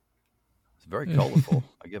this? It's very colorful.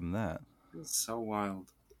 I give them that. It's so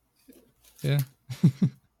wild. Yeah.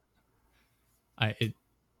 I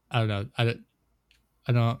don't know.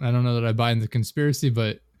 I don't know that I buy into the conspiracy,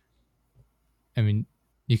 but I mean,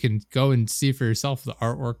 you can go and see for yourself the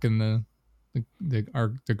artwork and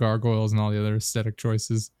the gargoyles and all the other aesthetic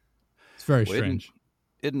choices. It's very strange.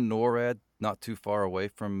 Isn't NORAD not too far away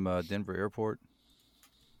from Denver Airport?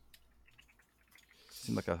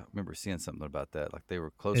 Seemed like I remember seeing something about that. Like they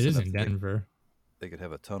were close enough. It is in Denver. They could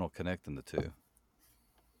have a tunnel connecting the two.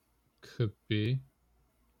 Could be.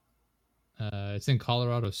 It's in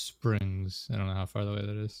Colorado Springs. I don't know how far away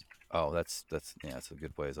that is. Oh, that's a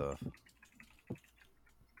good ways off.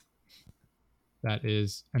 That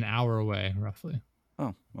is an hour away, roughly.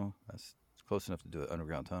 Oh, well, that's close enough to do an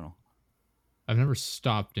underground tunnel. I've never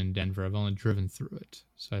stopped in Denver. I've only driven through it,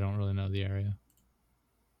 so I don't really know the area.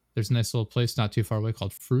 There's a nice little place not too far away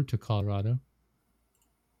called Fruita, Colorado.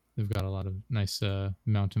 They've got a lot of nice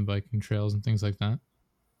mountain biking trails and things like that.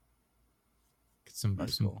 Get some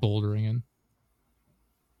cool bouldering in.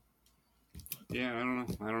 Yeah, I don't know.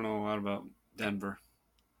 I don't know a lot about Denver.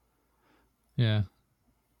 Yeah.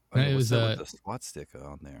 It was with the SWAT sticker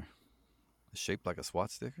on there. It's shaped like a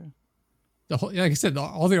SWAT sticker? Like I said,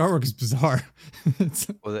 all the artwork is bizarre.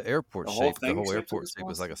 Well, the airport shape, the whole airport shape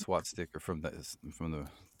was like a SWAT sticker from the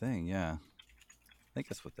thing. Yeah, I think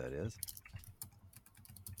that's what that is.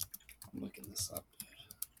 I'm looking this up.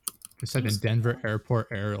 It's like a Denver airport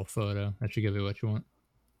aerial photo. That should give you what you want.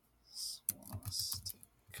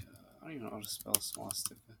 Swastika. I don't even know how to spell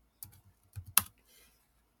swastika.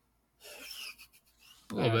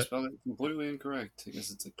 I spelled it completely incorrect. I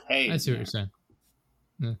guess it's a K. I see what you're saying.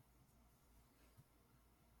 Yeah.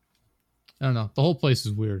 I don't know. The whole place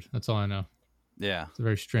is weird. That's all I know. Yeah. It's a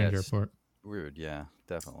very strange airport. Weird, yeah,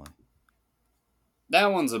 definitely.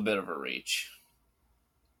 That one's a bit of a reach.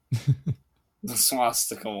 The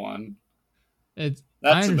swastika one. That's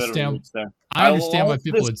a bit of a reach there. I understand why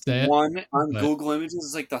people would say one on Google Images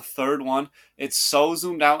is like the third one. It's so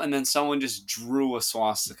zoomed out, and then someone just drew a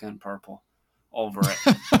swastika in purple over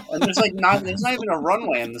it. And there's not even a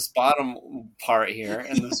runway in this bottom part here,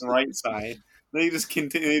 and this right side. They just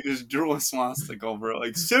drew a swastika over it.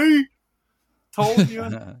 Like, see? Told you.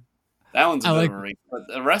 That one's a bit of a reach. But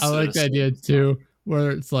the rest of it like the idea, too,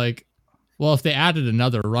 where it's like, well, if they added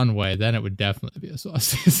another runway, then it would definitely be a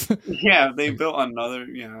swastika. Yeah, they built another,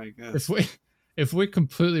 I guess. If we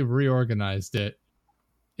completely reorganized it,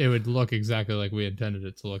 it would look exactly like we intended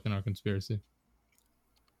it to look in our conspiracy.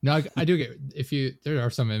 Now, I do get, there are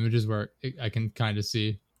some images where I can kind of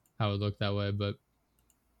see how it would look that way, but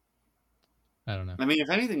I don't know. I mean, if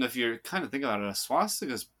anything, if you're kind of thinking about it, a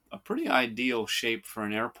swastika is a pretty ideal shape for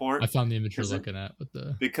an airport. I found the image you're looking at with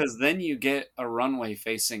because then you get a runway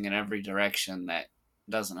facing in every direction that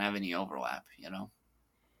doesn't have any overlap,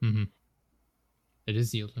 Mm-hmm. It is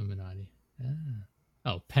the Illuminati.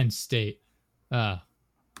 Oh, Penn State. Why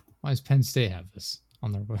does Penn State have this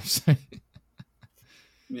on their website?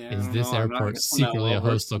 Is this airport secretly a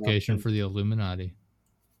host location for the Illuminati?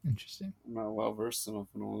 Interesting. I'm not well versed enough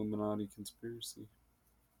in Illuminati conspiracy.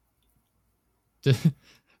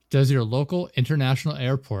 Does your local international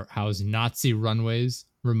airport house Nazi runways,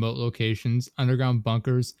 remote locations, underground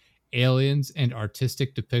bunkers, aliens, and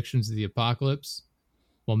artistic depictions of the apocalypse?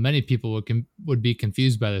 While many people would be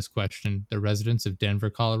confused by this question, the residents of Denver,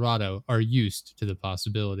 Colorado are used to the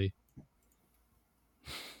possibility.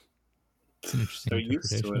 It's an interesting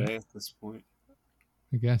interpretation. They're used to it at this point.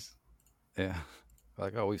 I guess. Yeah.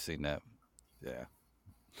 Like, oh, we've seen that. Yeah.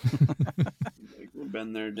 We've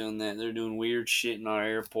been there doing that. They're doing weird shit in our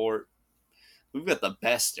airport. We've got the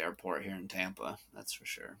best airport here in Tampa. That's for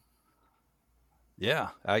sure. Yeah.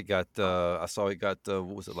 I saw it got, what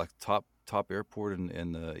was it, like top airport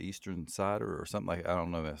in the eastern side or something like, I don't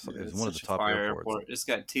know. It was one of the top airports. It's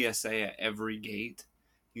got TSA at every gate.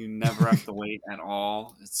 You never have to wait at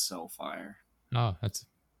all. It's so fire. Oh, that's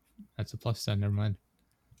a plus side. Never mind.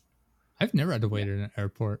 I've never had to wait at an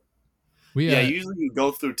airport. Usually you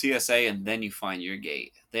go through TSA and then you find your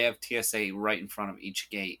gate. They have TSA right in front of each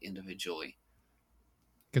gate individually.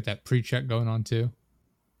 Get that pre-check going on too.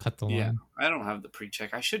 Cut the line. Yeah, I don't have the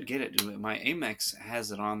pre-check. I should get it, dude. My Amex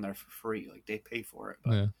has it on there for free. Like, they pay for it.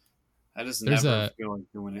 But I just never feel like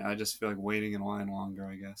doing it. I just feel like waiting in line longer,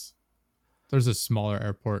 I guess. There's a smaller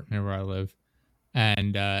airport near where I live.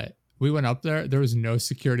 And we went up there. There was no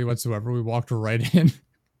security whatsoever. We walked right in.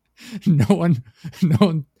 No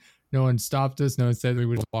one stopped us. No one said.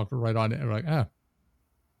 We just walked right on it. And we're like, oh,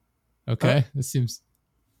 okay. This seems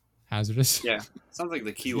hazardous. Yeah. Sounds like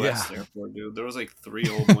the Key West airport, dude. There was like 3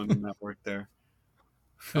 old women that worked there.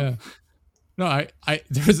 Yeah. No,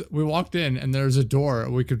 we walked in and there's a door.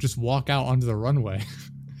 We could just walk out onto the runway.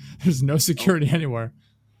 There's no security anywhere.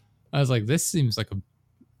 I was like, this seems like a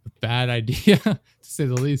bad idea, to say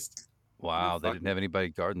the least. Wow. They didn't have anybody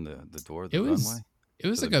guarding the door of the runway? It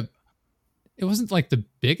was like it wasn't like the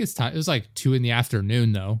biggest time. It was like 2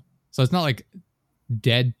 p.m. though. So it's not like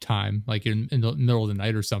dead time, like in the middle of the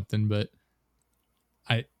night or something, but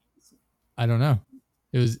I don't know.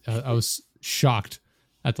 It was, I was shocked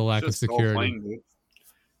at the lack of security.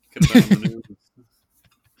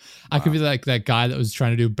 I could be like that guy that was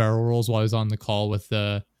trying to do barrel rolls while he was on the call with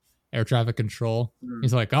the air traffic control.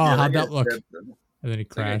 He's like, "Oh, how'd that look?" And then he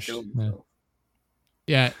crashed.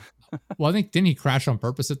 Yeah. Well, I think, didn't he crash on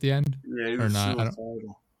purpose at the end? Yeah, he was or not?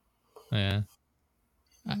 Yeah.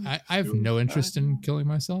 I have no interest in killing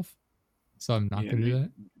myself, so I'm not going to do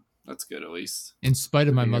that. That's good, at least. In spite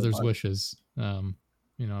of my mother's wishes.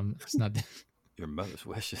 It's not. Your mother's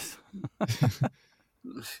wishes.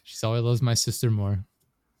 She always loves my sister more.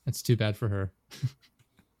 That's too bad for her.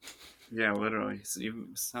 Yeah, literally. So you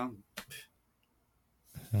sound.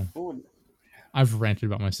 I've ranted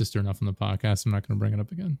about my sister enough on the podcast. I'm not going to bring it up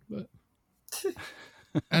again. But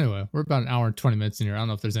anyway, we're about an hour and 20 minutes in here. I don't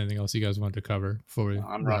know if there's anything else you guys wanted to cover before we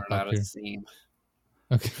wrap up here.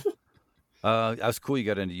 Okay. That's cool you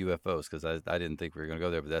got into UFOs, because I didn't think we were going to go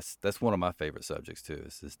there, but that's one of my favorite subjects too.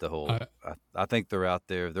 Is the whole. I think they're out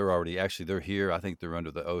there. They're already they're here. I think they're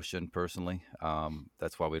under the ocean personally.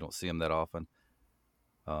 That's why we don't see them that often.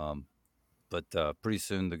 But pretty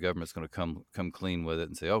soon the government's going to come clean with it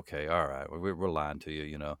and say, okay, all right, we're lying to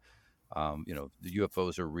you. The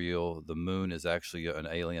UFOs are real. The moon is actually an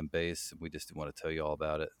alien base. We just want to tell you all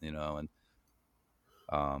about it.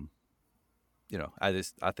 I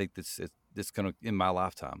think it's going to, in my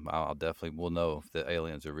lifetime, I'll definitely will know if the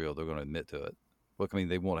aliens are real. They're going to admit to it. Look, I mean,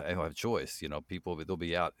 they won't have a choice. People, they'll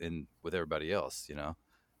be out with everybody else. Yeah.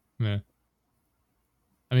 I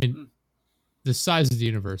mean, the size of the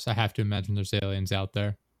universe, I have to imagine there's aliens out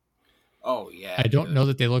there. Oh yeah. I don't know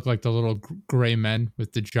that they look like the little gray men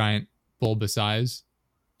with the giant bulbous eyes,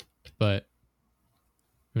 but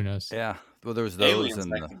who knows? Yeah. Well, there's those aliens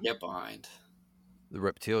and I can get behind. The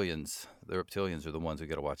reptilians. The reptilians are the ones we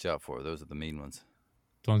got to watch out for. Those are the mean ones.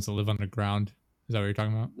 The ones that live underground. Is that what you're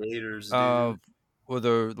talking about? Raiders. Well,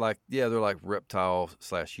 they're like reptile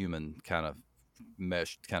 / human kind of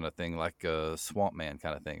meshed kind of thing, like a swamp man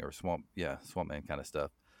kind of thing, or swamp man kind of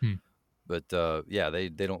stuff. But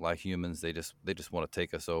they don't like humans. They just want to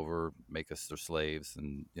take us over, make us their slaves,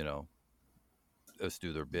 and us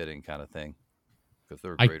do their bidding kind of thing, because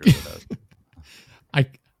they're greater than us.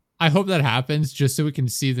 I hope that happens, just so we can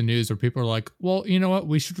see the news where people are like, well, you know what,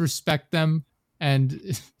 we should respect them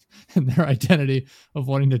and their identity of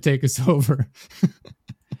wanting to take us over.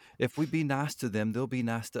 If we be nice to them, they'll be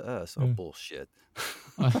nice to us. Oh, bullshit.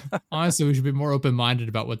 Honestly, we should be more open-minded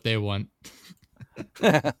about what they want.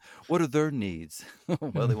 What are their needs?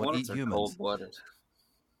 Well, they want to eat humans. Cold-blooded.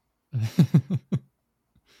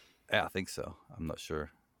 Yeah, I think so. I'm not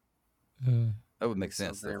sure. That would make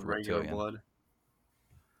sense. They're regular blood.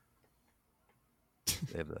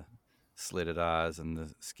 They have the slitted eyes and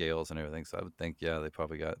the scales and everything. So I would think, they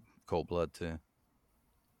probably got cold blood too.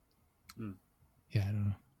 Yeah, I don't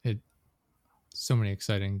know. So many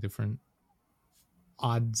exciting different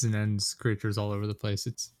odds and ends creatures all over the place.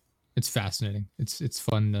 It's fascinating. It's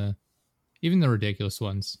fun to, even the ridiculous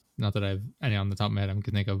ones. Not that I have any on the top of my head I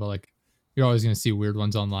can think of, but like, you're always going to see weird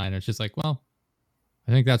ones online. It's just like, well,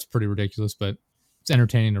 I think that's pretty ridiculous, but it's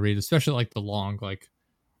entertaining to read, especially like the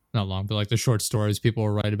not long, but like the short stories people will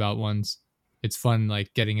write about ones. It's fun,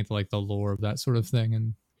 like getting into like the lore of that sort of thing.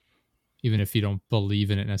 And even if you don't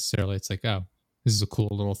believe in it necessarily, it's like, oh, this is a cool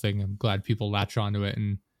little thing. I'm glad people latch onto it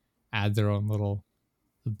and add their own little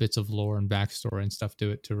bits of lore and backstory and stuff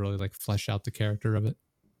to it to really like flesh out the character of it.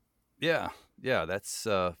 Yeah. That's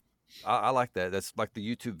I like that. That's like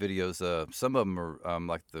the YouTube videos. Some of them are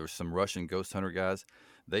like there's some Russian ghost hunter guys.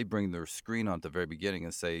 They bring their screen on at the very beginning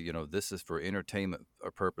and say, this is for entertainment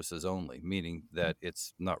purposes only, meaning that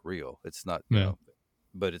it's not real. It's not,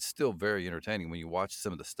 but it's still very entertaining when you watch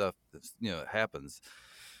some of the stuff that's, happens.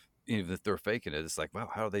 Even if they're faking it, it's like, wow,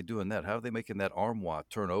 how are they doing that? How are they making that armoire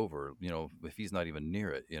turn over? If he's not even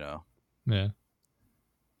near it, Yeah.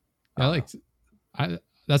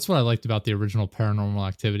 That's what I liked about the original Paranormal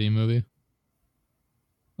Activity movie.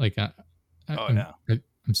 Like, I'm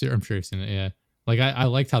sure you've seen it. Yeah. Like, I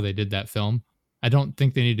liked how they did that film. I don't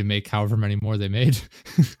think they need to make however many more they made.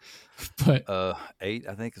 But 8,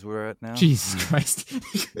 I think, is where we're at now. Jesus Christ.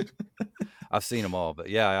 I've seen them all, but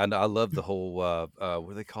yeah, I love the whole what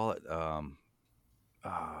do they call it?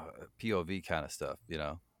 POV kind of stuff,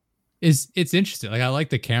 It's interesting. Like, I like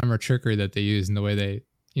the camera trickery that they use and the way they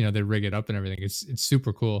rig it up and everything. It's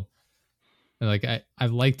super cool. And like I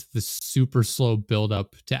liked the super slow build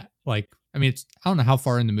up to like I mean, I don't know how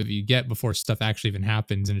far in the movie you get before stuff actually even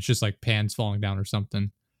happens, and it's just like pans falling down or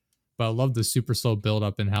something. But I love the super slow build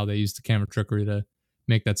up and how they use the camera trickery to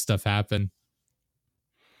make that stuff happen.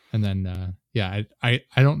 And then, I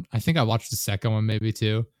think I watched the second one maybe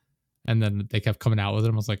too. And then they kept coming out with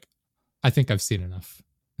it. I was like, I think I've seen enough.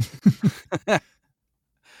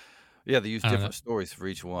 Yeah, they use different stories for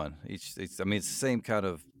each one. It's the same kind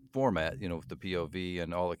of format, with the POV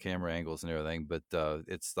and all the camera angles and everything, but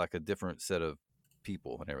it's like a different set of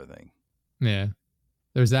people and everything. Yeah.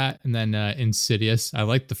 There's that, and then Insidious. I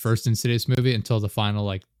liked the first Insidious movie until the final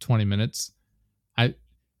like 20 minutes. I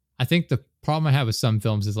think the problem I have with some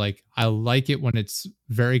films is like I like it when it's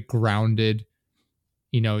very grounded.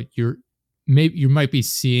 You might be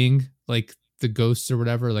seeing like the ghosts or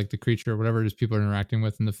whatever, like the creature or whatever it is people are interacting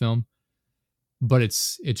with in the film, but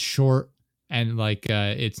it's short and like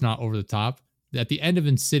it's not over the top. At the end of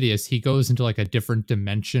Insidious, he goes into like a different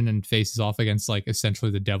dimension and faces off against like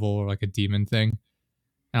essentially the devil or like a demon thing.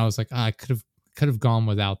 And I was like, I could have gone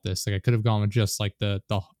without this. Like I could have gone with just like the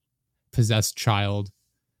possessed child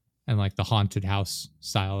and like the haunted house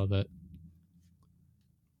style of it.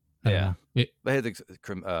 Yeah, they had to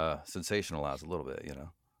sensationalize a little bit,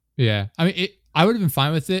 Yeah, I mean, I would have been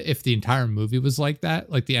fine with it if the entire movie was like that,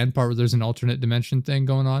 like the end part where there's an alternate dimension thing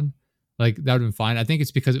going on. Like that would have been fine. I think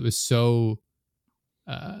it's because it was so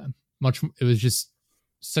much. It was just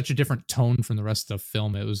such a different tone from the rest of the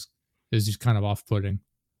film. It was just kind of off-putting.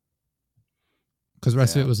 Because the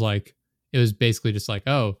rest of it was like, it was basically just like,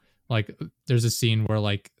 oh, like there's a scene where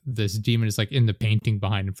like this demon is like in the painting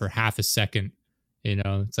behind him for half a second,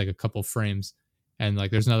 it's like a couple frames. And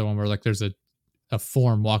like there's another one where like there's a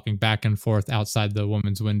form walking back and forth outside the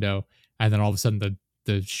woman's window. And then all of a sudden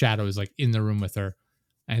the shadow is like in the room with her.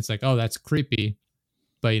 And it's like, oh, that's creepy.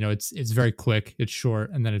 But it's very quick, it's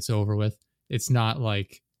short, and then it's over with. It's not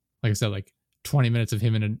like I said, like 20 minutes of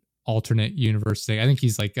him in an alternate universe thing. I think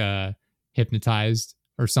he's like hypnotized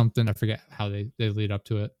or something. I forget how they lead up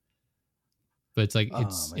to it, but it's like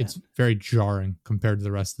it's very jarring compared to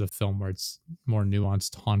the rest of the film where it's more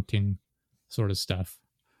nuanced, haunting sort of stuff.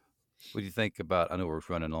 What do you think about, I know we're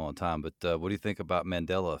running on time, but what do you think about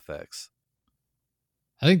Mandela effects?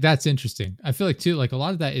 I think that's interesting. I feel like too, like a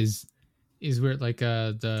lot of that is weird, like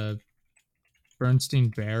the Bernstein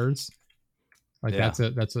Bears, like that's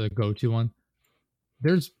a go-to one.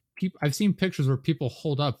 There's people, I've seen pictures where people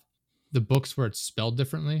hold up the books where it's spelled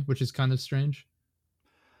differently, which is kind of strange.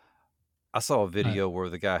 I saw a video where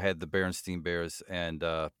the guy had the Bernstein Bears, and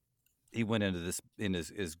he went into this in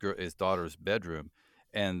his daughter's bedroom,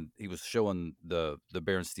 and he was showing the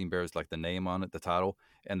Bernstein Bears, like the name on it, the title,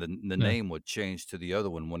 and the name would change to the other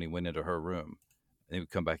one when he went into her room. And he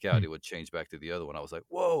would come back out, it would change back to the other one. I was like,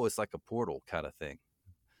 whoa, it's like a portal kind of thing.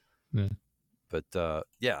 Yeah. But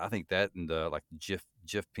I think that, and like Jif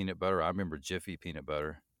peanut butter. I remember Jiffy peanut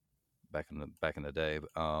butter back in the day.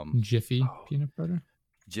 Jiffy peanut butter?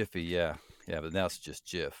 Jiffy, yeah. But now it's just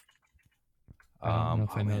Jif. I don't know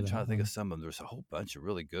if I know I'm that trying to think of some of them. There's a whole bunch of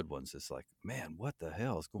really good ones. It's like, man, what the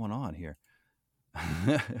hell is going on here?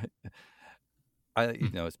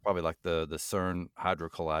 It's probably like the CERN Hydro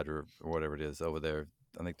Collider or whatever it is over there.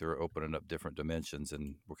 I think they're opening up different dimensions,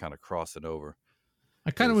 and we're kind of crossing over.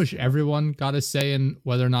 I kind of wish everyone got a say in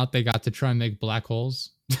whether or not they got to try and make black holes.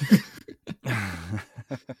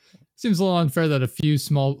 Seems a little unfair that a few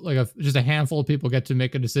small, just a handful of people get to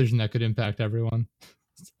make a decision that could impact everyone.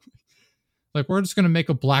 Like, we're just going to make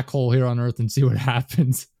a black hole here on Earth and see what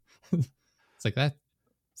happens. It's like that.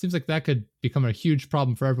 Seems like that could become a huge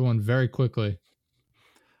problem for everyone very quickly.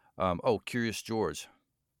 Curious George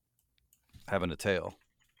having a tail.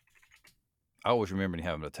 I always remember him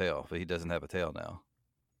having a tail, but he doesn't have a tail now.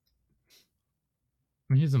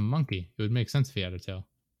 I mean, he's a monkey. It would make sense if he had a tail.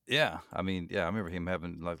 Yeah, I remember him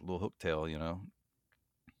having like a little hook tail,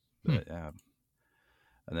 But, yeah.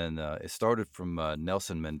 And then it started from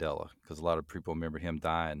Nelson Mandela, because a lot of people remember him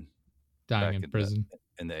dying in prison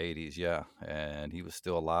in the 80s. Yeah, and he was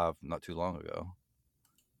still alive not too long ago.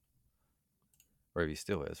 Or if he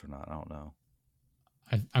still is or not, I don't know.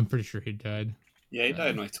 I'm pretty sure he died. Yeah, he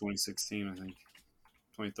died in like 2016, I think.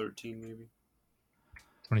 2013, maybe.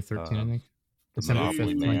 2013, I think. December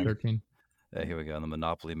 5th, 2013. Yeah, here we go. The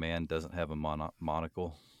Monopoly Man doesn't have a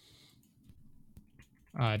monocle.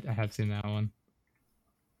 I have seen that one.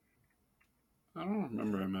 I don't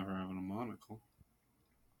remember him ever having a monocle.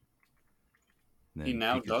 He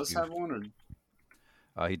now does have one?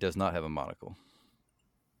 Or he does not have a monocle.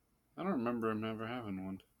 I don't remember him ever having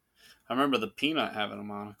one. I remember the Peanut having a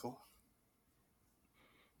monocle.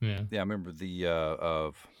 Yeah, I remember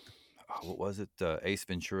the what was it? Ace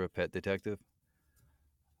Ventura: Pet Detective.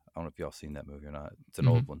 don't know if y'all seen that movie or not. It's an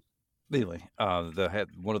old one. Anyway,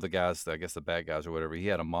 one of the guys, I guess the bad guys or whatever, he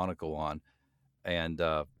had a monocle on, and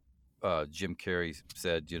Jim Carrey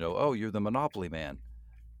said, "Oh, you're the Monopoly Man."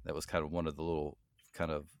 That was kind of one of the little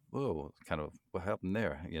kind of what happened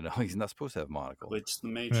there? He's not supposed to have a monocle. Glitch the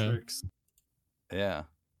Matrix. Yeah.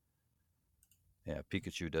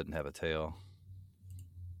 Pikachu doesn't have a tail.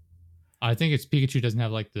 I think it's Pikachu doesn't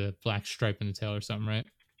have like the black stripe in the tail or something, right?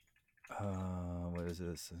 What is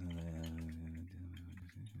this?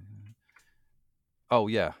 Oh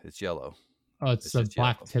yeah, it's yellow. Oh, it's a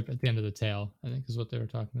black yellow tip at the end of the tail, I think is what they were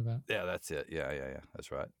talking about. Yeah, that's it. Yeah.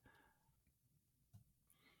 That's right.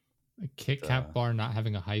 A Kit Kat bar not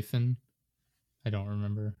having a hyphen. I don't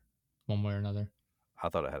remember one way or another. I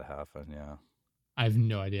thought it had a hyphen, yeah. I have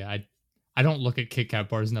no idea. I don't look at Kit Kat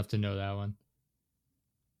bars enough to know that one.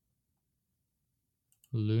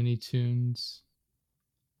 Looney Tunes.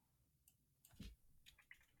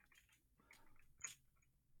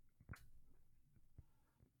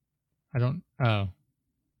 I don't. Oh,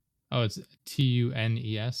 it's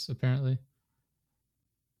TUNES apparently.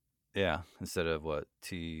 Yeah, instead of what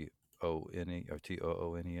TONE or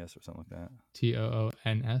TOONES or something like that.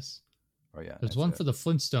 TOONS. Oh yeah. There's one for the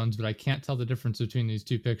Flintstones, but I can't tell the difference between these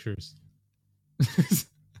two pictures.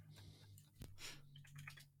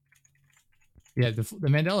 Yeah, the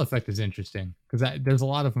Mandela effect is interesting because there's a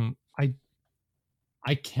lot of them.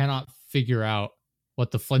 I cannot figure out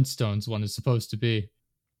what the Flintstones one is supposed to be.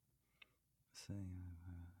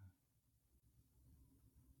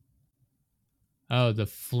 Oh, the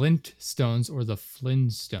Flintstones or the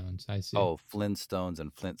Flintstones. I see. Oh, Flintstones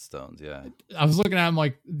and Flintstones. Yeah. I was looking at them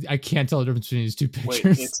like I can't tell the difference between these two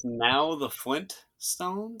pictures. Wait, it's now the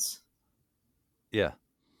Flintstones? Yeah.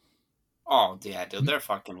 Oh yeah, dude, they're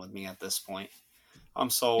fucking with me at this point. I'm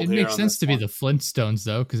sold. It makes sense to be the Flintstones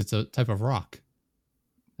though, because it's a type of rock.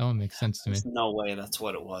 That one makes sense to me. There's no way that's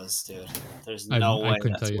what it was, dude. There's no way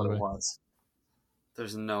that's what it was.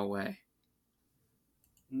 There's no way.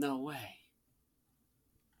 No way.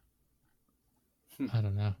 I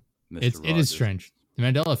don't know. It is strange. The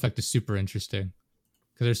Mandela effect is super interesting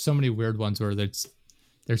because there's so many weird ones where there's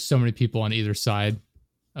so many people on either side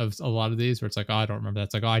of a lot of these where it's like, oh, I don't remember that.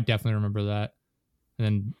 It's like, oh, I definitely remember that. And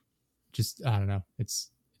then just, I don't know.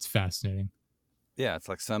 It's fascinating. Yeah, it's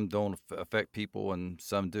like some don't affect people and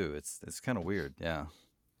some do. It's kind of weird. Yeah.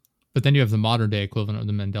 But then you have the modern day equivalent of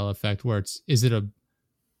the Mandela effect where is it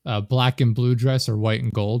a black and blue dress or white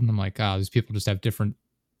and gold? And I'm like, these people just have different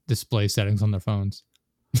display settings on their phones.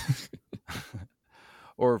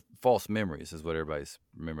 Or false memories is what everybody's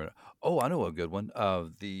remembering. Oh, I know a good one.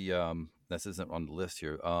 This isn't on the list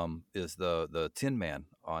here. Is the Tin Man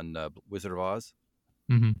on Wizard of Oz?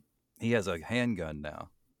 Mm-hmm. He has a handgun now.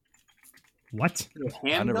 What?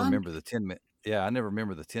 I never remember the Tin Man. Yeah, I never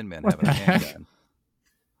remember the Tin Man having a handgun.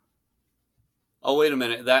 Oh, wait a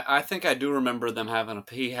minute. I think I do remember them having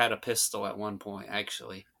he had a pistol at one point,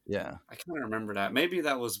 actually. Yeah. I kind of remember that. Maybe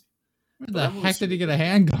that was... Where the heck did he get a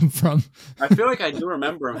handgun from? I feel like I do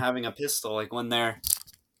remember him having a pistol, like when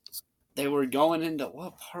they were going into...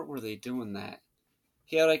 What part were they doing that?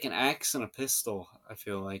 He had like an axe and a pistol, I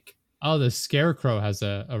feel like. Oh, the Scarecrow has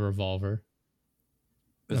a revolver.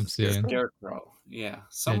 I'm seeing. Scarecrow. Yeah.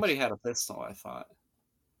 Somebody had a pistol, I thought.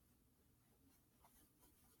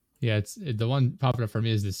 Yeah, the one popping up for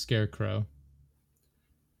me is the Scarecrow.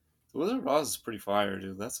 The Wizard of Oz is pretty fire,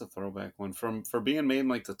 dude. That's a throwback one for being made in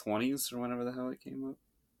like the 20s or whenever the hell it came up.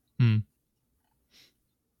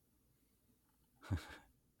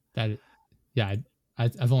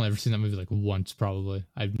 I've only ever seen that movie like once, probably.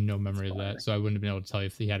 I have no memory of that, so I wouldn't have been able to tell you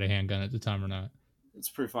if he had a handgun at the time or not. It's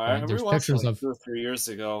pretty fire. I rewatched it like 2 or 3 years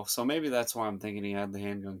ago, so maybe that's why I'm thinking he had the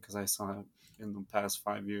handgun, because I saw it in the past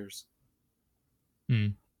 5 years.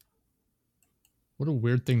 What a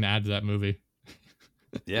weird thing to add to that movie.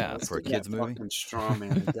 Yeah, for a kids movie. Fucking straw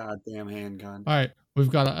man, a goddamn handgun. All right, we've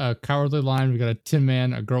got a Cowardly Lion, we've got a Tin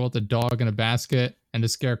Man, a girl with a dog in a basket, and a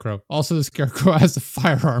Scarecrow. Also, the Scarecrow has a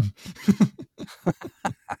firearm.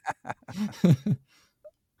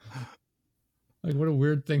 Like, what a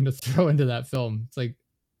weird thing to throw into that film. It's like,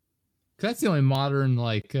 cause that's the only modern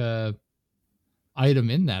like item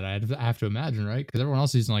in that I have to imagine, right? Because everyone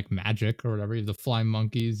else is using like magic or whatever. You have the flying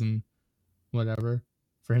monkeys and whatever.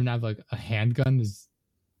 For him to have like a handgun is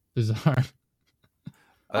bizarre.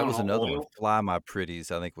 That was another one. Fly My Pretties,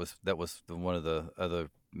 I think that was one of the other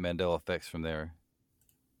Mandela effects from there.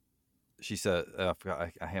 She said, I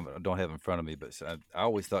don't have it in front of me, but I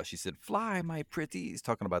always thought she said, "Fly my pretties,"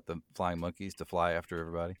 talking about the flying monkeys to fly after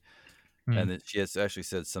everybody. And then she has actually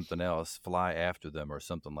said something else, "Fly after them," or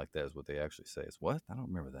something like that is what they actually say. It's what? I don't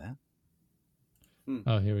remember that.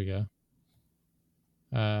 Oh, here we go.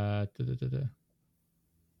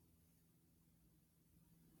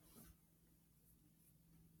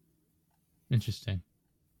 Interesting.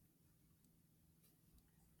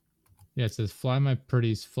 Yeah, it says "Fly my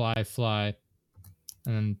pretties, fly, fly,"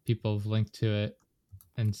 and then people have linked to it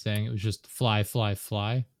and saying it was just "fly, fly,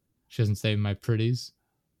 fly." She doesn't say "my pretties."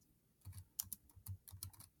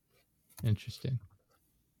 Interesting.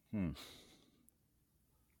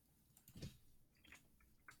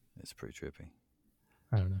 It's pretty trippy.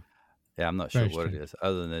 I don't know. Yeah, I'm not sure what it is.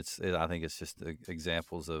 Other than I think it's just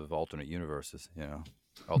examples of alternate universes.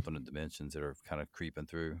 Alternate dimensions that are kind of creeping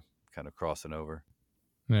through, kind of crossing over.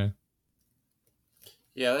 Yeah.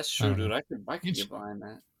 Yeah, that's true, dude. I could get behind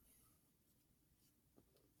that.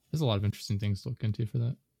 There's a lot of interesting things to look into for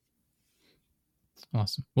that.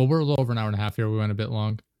 Awesome. Well, we're a little over an hour and a half here. We went a bit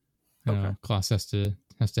long. Okay. Klaus has to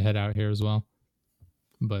head out here as well.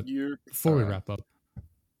 But before we wrap up,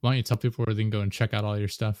 why don't you tell people where they can go and check out all your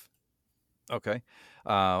stuff? Okay.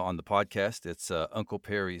 On the podcast, it's Uncle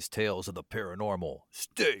Perry's Tales of the Paranormal.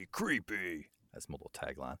 Stay creepy. That's my little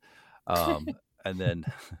tagline. And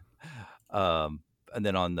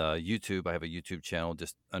then on YouTube, I have a YouTube channel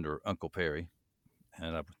just under Uncle Perry.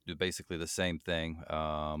 And I do basically the same thing.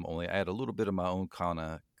 Only I add a little bit of my own kind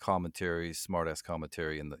of commentary, smart-ass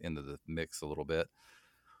commentary into the mix a little bit.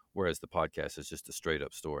 Whereas the podcast is just a straight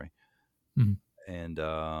up story. Mm-hmm. And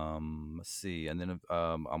let's see. And then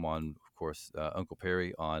I'm on, of course, Uncle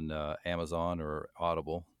Perry on Amazon or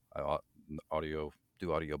Audible. I do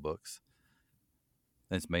audiobooks.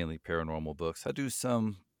 And it's mainly paranormal books. I do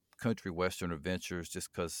some country western adventures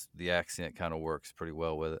just because the accent kind of works pretty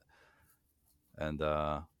well with it. And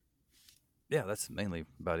yeah, that's mainly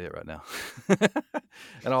about it right now.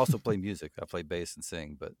 And I also play music. I play bass and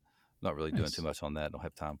sing, but not really doing too much on that. I don't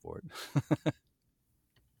have time for it.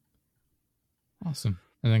 Awesome.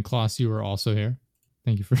 And then Klaus, you were also here.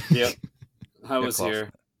 Thank you for. Yep, I was Klaus.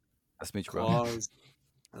 here. Nice to meet you, bro. Klaus.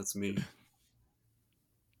 That's me.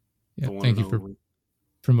 Yeah, thank you for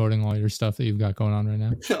promoting all your stuff that you've got going on right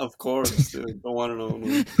now. Of course, dude. Don't want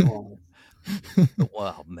to know.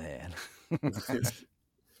 Wow, man.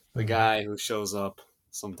 The guy who shows up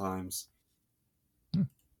sometimes.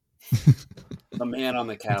 The man on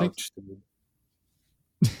the couch,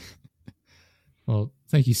 dude. Well,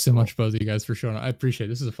 thank you so much, both of you guys, for showing up. I appreciate it.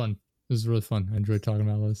 This is really fun. I enjoyed talking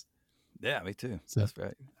about this. Yeah, me too. So that's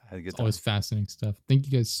right. I had a good time. Always fascinating stuff. Thank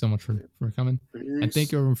you guys so much for coming. Peace. And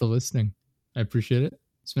thank you everyone for listening. I appreciate it.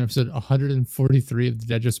 It's been episode 143 of the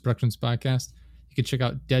Dead Jester Productions podcast. You can check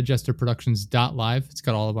out deadjesterproductions.live. It's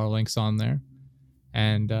got all of our links on there.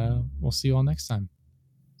 And we'll see you all next time.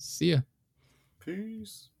 See ya.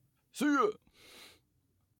 Peace. See ya.